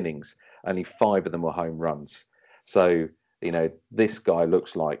 100 innings, only 5 of them were home runs. So, this guy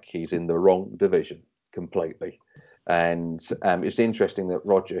looks like he's in the wrong division completely. And it's interesting that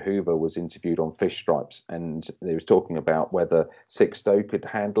Roger Hoover was interviewed on Fish Stripes, and he was talking about whether Sixto could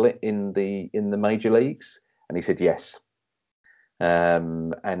handle it in the major leagues, and he said yes.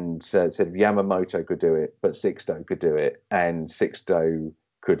 And said Yamamoto could do it, but Sixto could do it, and Sixto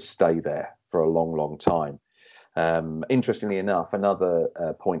could stay there for a long, long time. Interestingly enough, another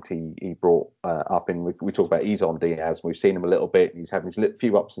point he brought up in, we talk about Isan Diaz. We've seen him a little bit. He's having his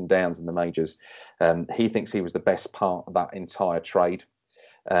few ups and downs in the majors. He thinks he was the best part of that entire trade.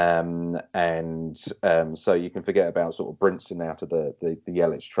 So you can forget about sort of Brinson out of the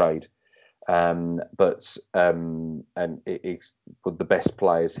Yelich trade. It's one of the best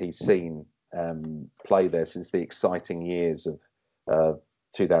players he's seen play there since the exciting years of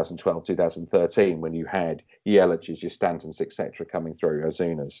 2012, 2013, when you had Yelich's, your Stantons, etc., coming through,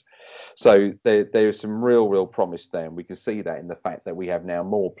 Ozuna's. So there's some real promise there, and we can see that in the fact that we have now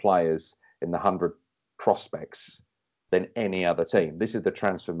more players in the 100 prospects than any other team. This is the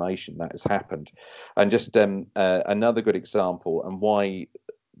transformation that has happened. And just another good example, and why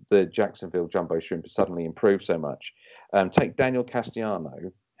the Jacksonville Jumbo Shrimp has suddenly improved so much. Take Daniel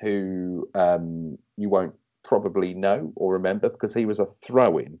Castellano, who you won't probably know or remember because he was a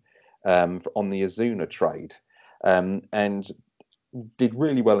throw-in on the Ozuna trade, and did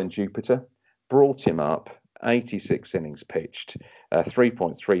really well in Jupiter. Brought him up, 86 innings pitched,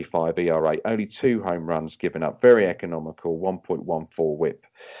 3.35 ERA, only 2 home runs given up, very economical, 1.14 whip,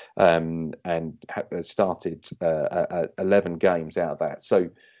 and started 11 games out of that. So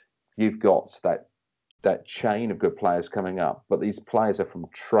you've got that chain of good players coming up, but these players are from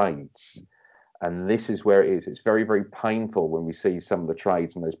trades. And this is where it is. It's very painful when we see some of the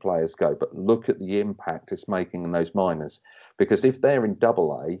trades and those players go. But look at the impact it's making in those minors. Because if they're in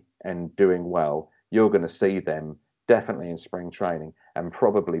AA and doing well, you're going to see them definitely in spring training and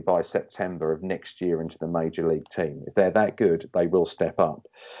probably by September of next year into the major league team. If they're that good, they will step up.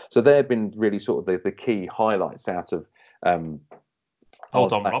 So they've been really sort of the key highlights out of...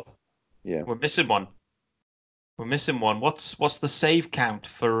 Hold on, Rob. Yeah. We're missing one. What's the save count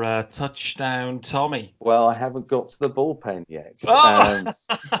for touchdown Tommy? Well, I haven't got to the bullpen yet. Oh!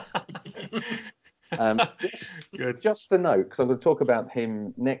 Good. Just a note, because I'm going to talk about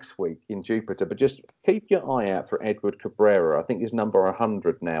him next week in Jupiter, but just keep your eye out for Edward Cabrera. I think he's number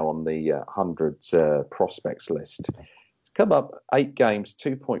 100 now on the 100 prospects list. Come up 8 games,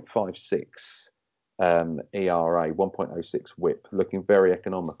 2.56 ERA, 1.06 whip, looking very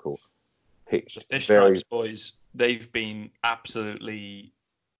economical. The Fish Stripes boys, they've been absolutely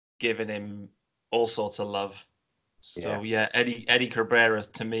giving him all sorts of love. So yeah, Eddie Cabrera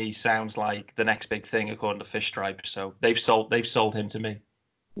to me sounds like the next big thing according to Fish Stripes. So they've sold him to me.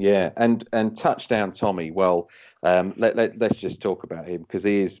 Yeah, and touchdown Tommy. Well, let's just talk about him because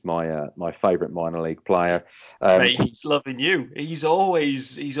he is my favourite minor league player. Mate, he's loving you. He's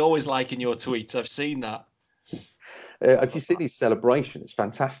always liking your tweets. I've seen that. Have you seen his celebration? It's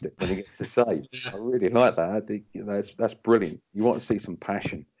fantastic when he gets a save. I really like that. That's brilliant. You want to see some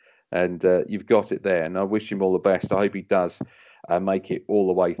passion, and you've got it there. And I wish him all the best. I hope he does make it all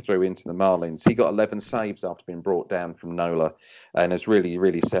the way through into the Marlins. He got 11 saves after being brought down from NOLA, and has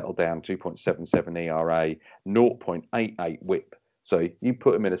really settled down. 2.77 ERA, 0.88 WHIP. So you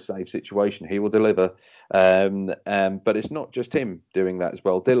put him in a save situation, he will deliver. But it's not just him doing that as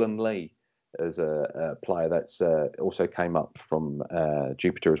well. Dylan Lee, as a player that's also came up from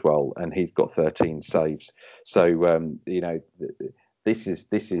Jupiter as well, and he's got 13 saves. So this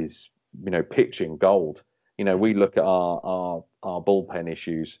is pitching gold. We look at our bullpen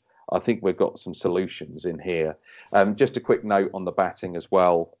issues. I think we've got some solutions in here. Just a quick note on the batting as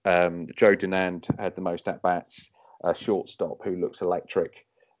well. Joe Dunand had the most at bats. A shortstop who looks electric.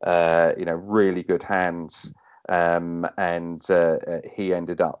 Really good hands. And he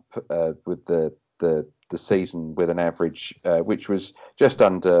ended up with the season with an average which was just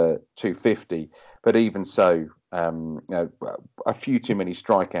under 250. But even so, a few too many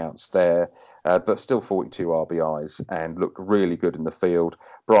strikeouts there, but still 42 RBIs and looked really good in the field.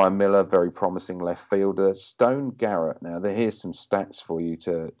 Brian Miller, very promising left fielder. Stone Garrett. Now, here's some stats for you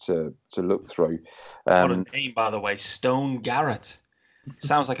to look through. What a name, by the way, Stone Garrett.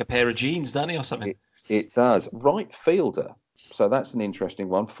 Sounds like a pair of jeans, doesn't he, or something? It does. Right fielder. So that's an interesting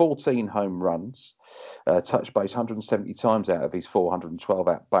one. 14 home runs, touch base 170 times out of his 412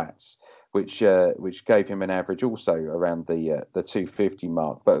 at bats, which gave him an average also around the 250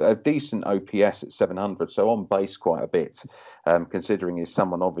 mark, but a decent OPS at 700. So on base quite a bit, considering he's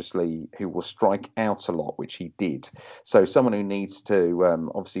someone obviously who will strike out a lot, which he did. So someone who needs to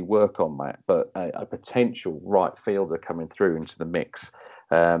obviously work on that, but a potential right fielder coming through into the mix.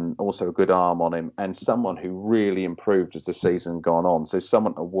 Also a good arm on him, and someone who really improved as the season gone on. So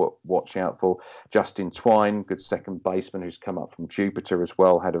someone to watch out for. Justin Twine, good second baseman who's come up from Jupiter as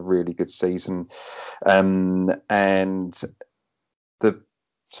well, had a really good season. And the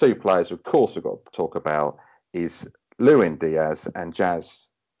two players, of course, we've got to talk about is Lewin Diaz and Jazz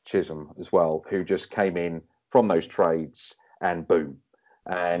Chisholm as well, who just came in from those trades and boom,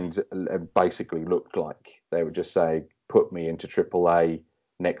 and basically looked like they were just saying, put me into AAA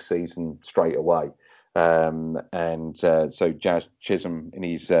next season straight away. So Jazz Chisholm, in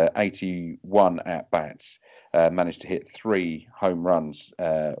his 81 at-bats, managed to hit 3 home runs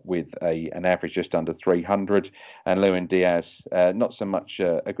with an average just under 300. And Lewin Diaz, not so much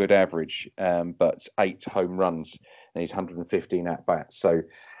a good average, but 8 home runs in his 115 at-bats. So,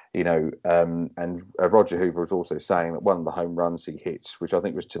 and Roger Hoover was also saying that one of the home runs he hit, which I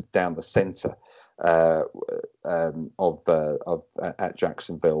think was down the centre at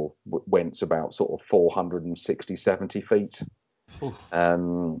Jacksonville, went about sort of 460, 70 feet.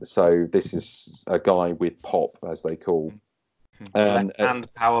 So this is a guy with pop, as they call.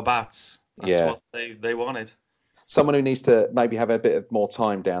 Left-hand power bats. That's what they wanted. Someone who needs to maybe have a bit of more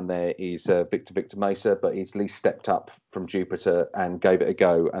time down there is Victor Mesa, but he's at least stepped up from Jupiter and gave it a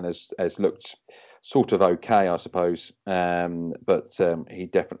go and has looked sort of okay, I suppose. But he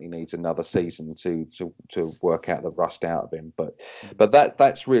definitely needs another season to work out the rust out of him. But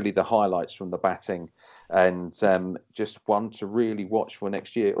that's really the highlights from the batting, and just one to really watch for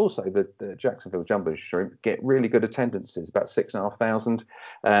next year. Also, the Jacksonville Jumbo Shrimp get really good attendances, about 6,500,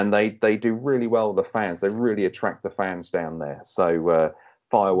 and they do really well with the fans. They really attract the fans down there. So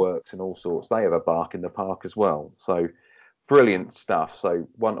fireworks and all sorts. They have a bark in the park as well. So brilliant stuff. So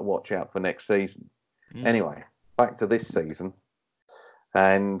one to watch out for next season. Anyway, back to this season,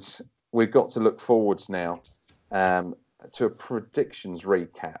 and we've got to look forwards now to a predictions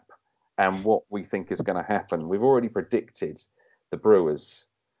recap and what we think is going to happen. We've already predicted the Brewers,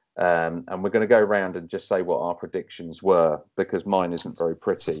 and we're going to go around and just say what our predictions were, because mine isn't very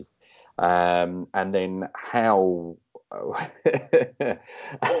pretty, and then how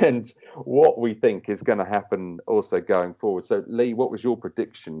and what we think is going to happen also going forward. So, Lee, what was your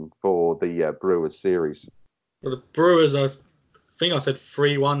prediction for the Brewers series? Well, the Brewers, I think I said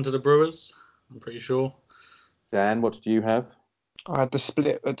 3-1 to the Brewers. I'm pretty sure. Dan, what did you have? I had the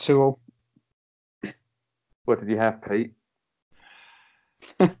split at 2-2. What did you have, Pete?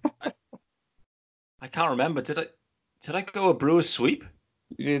 I can't remember. Did I go a Brewers sweep?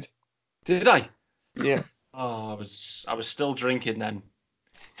 You did. Did I? Yeah. Oh, I was still drinking then.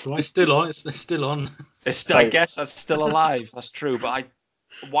 So it's still on. It's still on. I guess that's still alive. That's true. But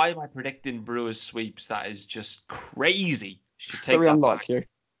why am I predicting Brewers sweeps? That is just crazy. Very unlike you.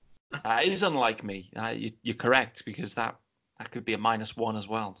 It is unlike me. You're correct, because that could be a -1 as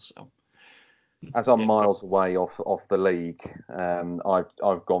well. So, as I'm miles away off the league,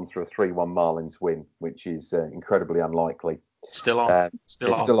 I've gone through a 3-1 Marlins win, which is incredibly unlikely. Still on. It's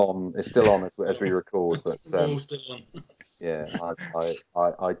still on as we record. But still on. Yeah,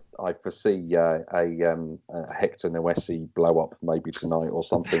 I foresee a Hector Noesi blow up maybe tonight or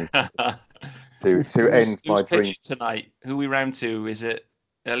something to end my dream tonight. Who we round to? Is it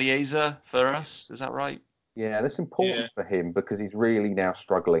Eliezer for us? Is that right? Yeah, that's important for him because he's really now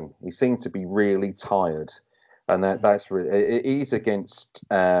struggling. He seemed to be really tired. And that's really, he's against,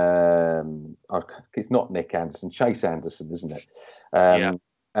 it's not Nick Anderson, Chase Anderson, isn't it? And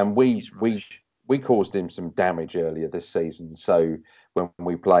we caused him some damage earlier this season. So when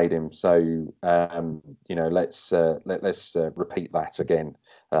we played him, so let's repeat that again,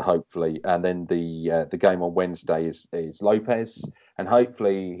 hopefully. And then the game on Wednesday is Lopez, and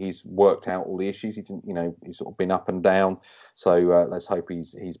hopefully he's worked out all the issues. He didn't, he's sort of been up and down. So let's hope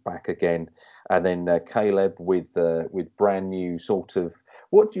he's back again. And then Caleb with brand new sort of,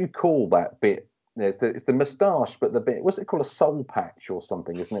 what do you call that bit? It's the moustache, but the bit, what's it called, a soul patch or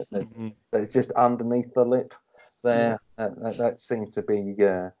something, isn't it? That's just underneath the lip there. That seems to be.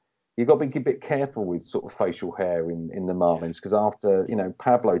 You've got to be a bit careful with sort of facial hair in the Marlins, because after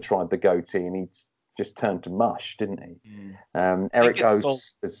Pablo tried the goatee and he just turned to mush, didn't he? Eric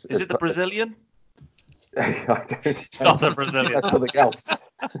goes. Is it the Brazilian? I don't. It's not the Brazilian. That's something else.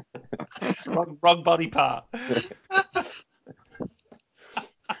 wrong body part.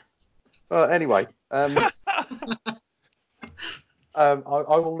 Anyway, I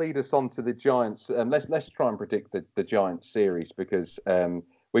will lead us on to the Giants. Let's try and predict the Giants series, because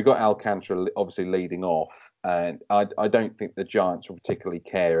we've got Alcantara obviously leading off, and I don't think the Giants will particularly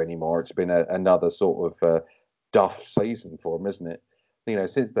care anymore. It's been another sort of duff season for them, isn't it?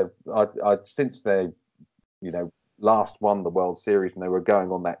 Since they last won the World Series and they were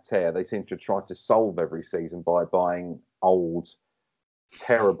going on that tear, they seem to try to solve every season by buying old,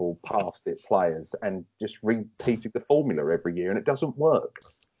 terrible past it players and just repeating the formula every year, and it doesn't work.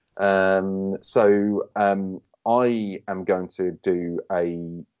 So I am going to do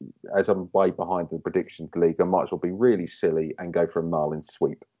as I'm way behind the predictions league, I might as well be really silly and go for a Marlins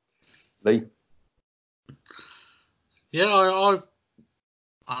sweep. Lee? Yeah,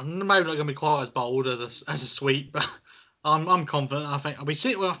 I'm maybe not going to be quite as bold as a sweep, but I'm confident. I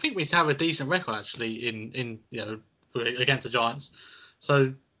think we have a decent record actually in against the Giants.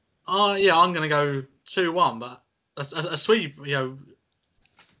 So, I'm going to go 2-1, but a sweep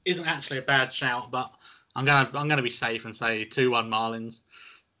isn't actually a bad shout. But I'm gonna be safe and say 2-1 Marlins.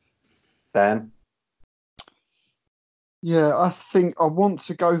 Dan? Yeah, I think I want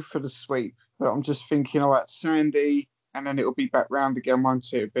to go for the sweep, but I'm just thinking, all right, Sandy, and then it'll be back round again,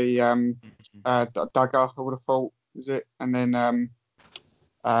 won't it? It'll be Duggar, I would have thought, is it? And then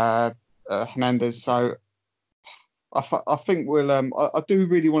Hernandez. So I think we'll. I do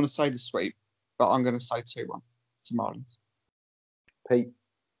really want to say the sweep, but I'm going to say 2-1 to Marlins. Pete?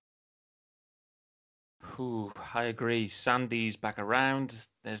 Ooh, I agree. Sandy's back around.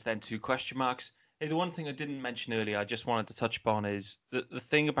 There's then 2 question marks. Hey, the one thing I didn't mention earlier, I just wanted to touch upon is the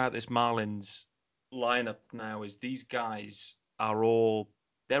thing about this Marlins lineup now is these guys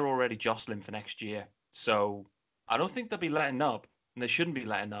they're already jostling for next year. So I don't think they'll be letting up, and they shouldn't be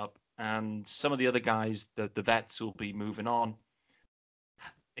letting up. And some of the other guys, the vets, will be moving on.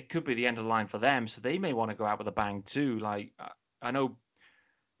 It could be the end of the line for them, so they may want to go out with a bang too. Like, I know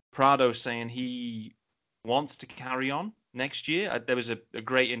Prado saying he wants to carry on next year. There was a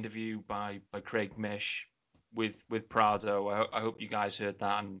great interview by Craig Mish with Prado. I hope you guys heard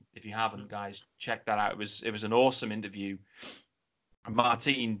that, and if you haven't, guys, check that out. It was an awesome interview. And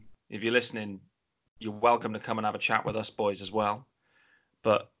Martin, if you're listening, you're welcome to come and have a chat with us boys as well.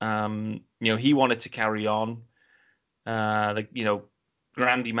 But he wanted to carry on.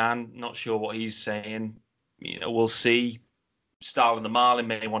 Grandy man, not sure what he's saying. We'll see. Starling the Marlin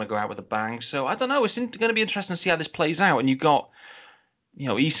may want to go out with a bang. So I don't know. It's going to be interesting to see how this plays out. And you've got,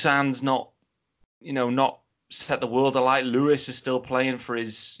 Isan's not set the world alight. Lewis is still playing for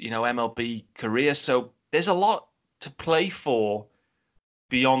his, MLB career. So there's a lot to play for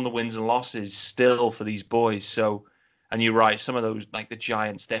beyond the wins and losses still for these boys. So, and you're right, some of those, like the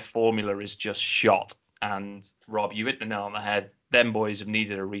Giants, their formula is just shot. And Rob, you hit the nail on the head. Them boys have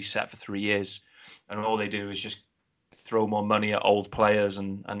needed a reset for 3 years. And all they do is just throw more money at old players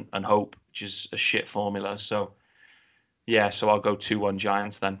and hope, which is a shit formula. So, yeah, so I'll go 2-1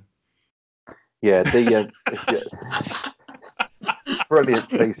 Giants then. Yeah, brilliant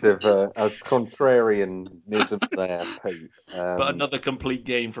piece of contrarianism there, Pete. But another complete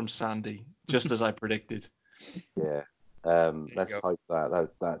game from Sandy, just as I predicted. Yeah, let's hope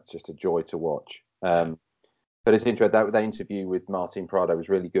that's just a joy to watch. But it's interesting, that interview with Martin Prado was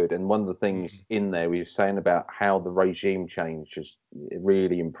really good. And one of the things in there, we were saying about how the regime change just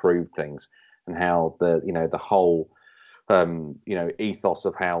really improved things, and how the whole ethos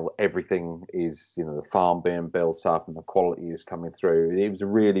of how everything is, the farm being built up and the quality is coming through. It was a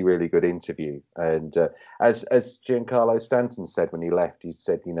really, really good interview. And as Giancarlo Stanton said when he left, he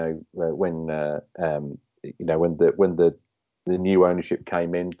said, when the new ownership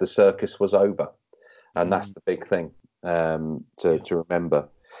came in, the circus was over. And that's the big thing to remember.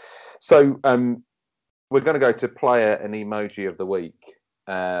 So we're going to go to player and emoji of the week.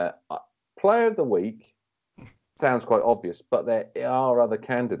 Player of the week sounds quite obvious, but there are other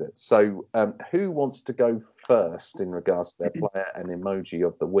candidates. So who wants to go first in regards to their player and emoji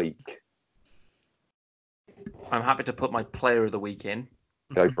of the week? I'm happy to put my player of the week in.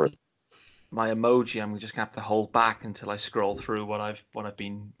 Go for it. My emoji, I'm just going to have to hold back until I scroll through what I've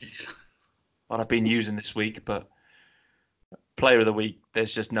been using this week. But player of the week,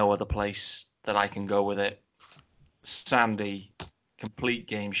 there's just no other place that I can go with it. Sandy, complete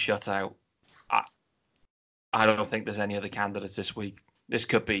game shutout. I don't think there's any other candidates this week. This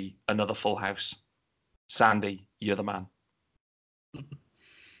could be another full house. Sandy, you're the man.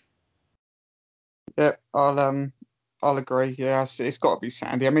 Yeah, I'll agree. Yeah, it's got to be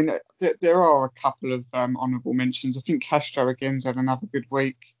Sandy. I mean, there are a couple of honourable mentions. I think Castro again's had another good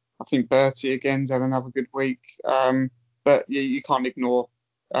week. I think Bertie again's had another good week. But you can't ignore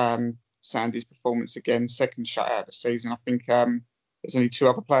Sandy's performance again. Second shutout of the season. I think there's only 2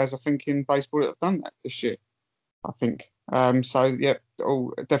 other players, I think, in baseball that have done that this year. I think. So, yeah,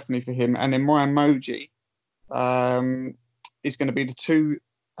 definitely for him. And then my emoji is going to be the 2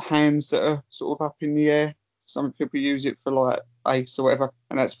 hands that are sort of up in the air. Some people use it for like ace or whatever,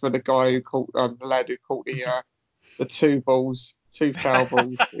 and that's for the guy who caught the lad who caught the 2 foul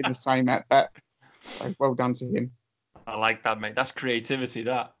balls in the same at bat. So well done to him. I like that, mate. That's creativity,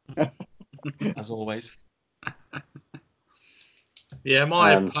 that. As always. Yeah,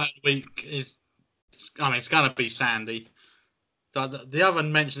 my player of the week is, it's going to be Sandy. So the other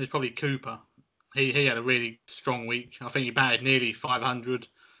mention is probably Cooper. He had a really strong week. I think he batted nearly 500.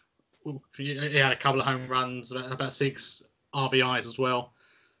 He had a couple of home runs, about 6 RBIs as well.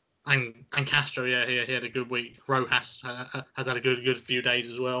 And Castro, yeah, he had a good week. Rojas has had a good few days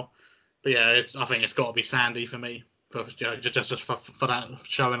as well. But yeah, I think it's got to be Sandy for me, just for that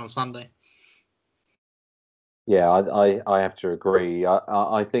showing on Sunday. Yeah, I have to agree.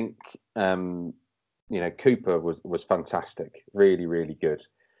 I think Cooper was fantastic, really really good,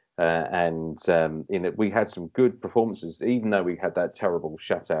 and we had some good performances. Even though we had that terrible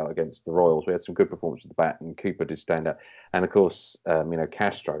shutout against the Royals, we had some good performances at the bat, and Cooper did stand out. And of course,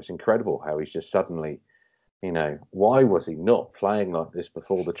 Castro. It's incredible how he's just suddenly, why was he not playing like this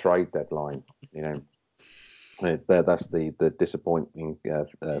before the trade deadline? That's the disappointing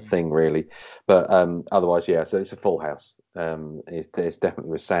thing, really. But otherwise, yeah. So it's a full house. It's definitely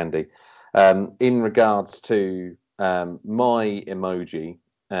with Sandy. In regards to my emoji,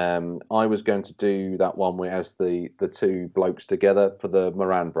 I was going to do that one where as the two blokes together for the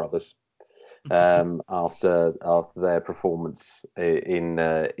Moran brothers after their performance in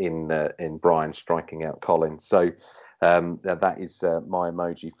Brian striking out Colin. So that is my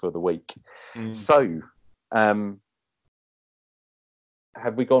emoji for the week. So. Have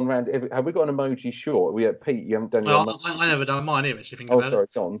we gone round? Have we got an emoji short? Pete, you haven't done your. I never done mine either. If you think about it.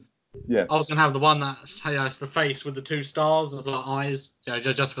 It's on. Yeah. I was gonna have the one that's it's the face with the two stars as like eyes.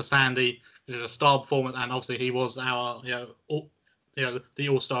 Just for Sandy, because it's a star performance, and obviously he was our the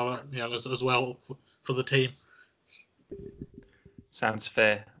all-star as well for the team. Sounds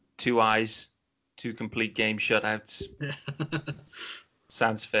fair. 2 eyes, 2 complete game shutouts.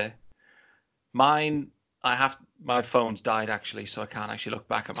 Sounds fair. Mine, my phone's died actually, so I can't actually look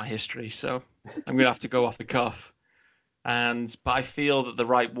back at my history. So I'm gonna have to go off the cuff. But I feel that the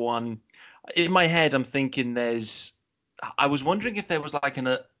right one, in my head, I'm thinking I was wondering if there was like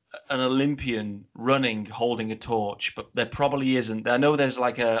an Olympian running holding a torch, but there probably isn't. I know there's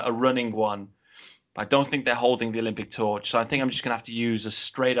like a running one, but I don't think they're holding the Olympic torch. So I think I'm just gonna have to use a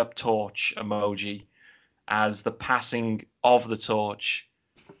straight up torch emoji as the passing of the torch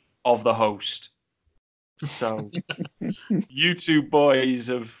of the host. So you two boys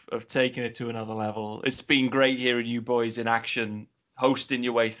have taken it to another level. It's been great hearing you boys in action, hosting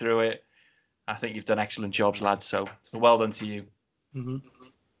your way through it. I think you've done excellent jobs, lads. So well done to you. Mm-hmm.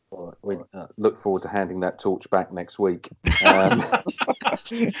 Well, we look forward to handing that torch back next week.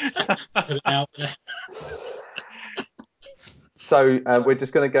 So we're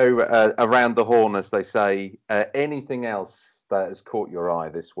just going to go around the horn, as they say. Anything else that has caught your eye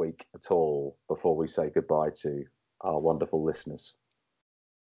this week at all before we say goodbye to our wonderful listeners?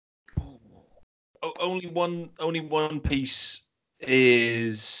 Only one piece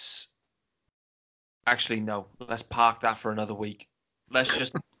is actually no. Let's park that for another week. Let's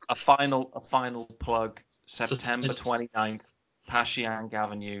just a final plug. September 29th, Passyunk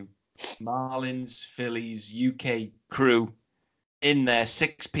Avenue, Marlins Phillies UK crew in there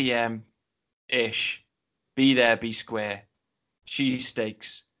 6 p.m. ish. Be there, be square.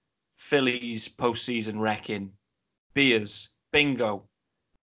 Cheesesteaks, Phillies postseason wrecking, beers, bingo,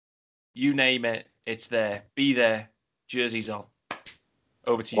 you name it, it's there. Be there, jerseys on.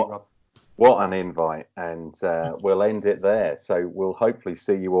 Over to you, Rob. What an invite, and we'll end it there. So we'll hopefully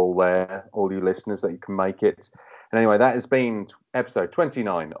see you all there, all you listeners that you can make it. And anyway, that has been episode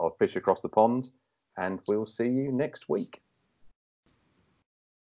 29 of Fish Across the Pond, and we'll see you next week.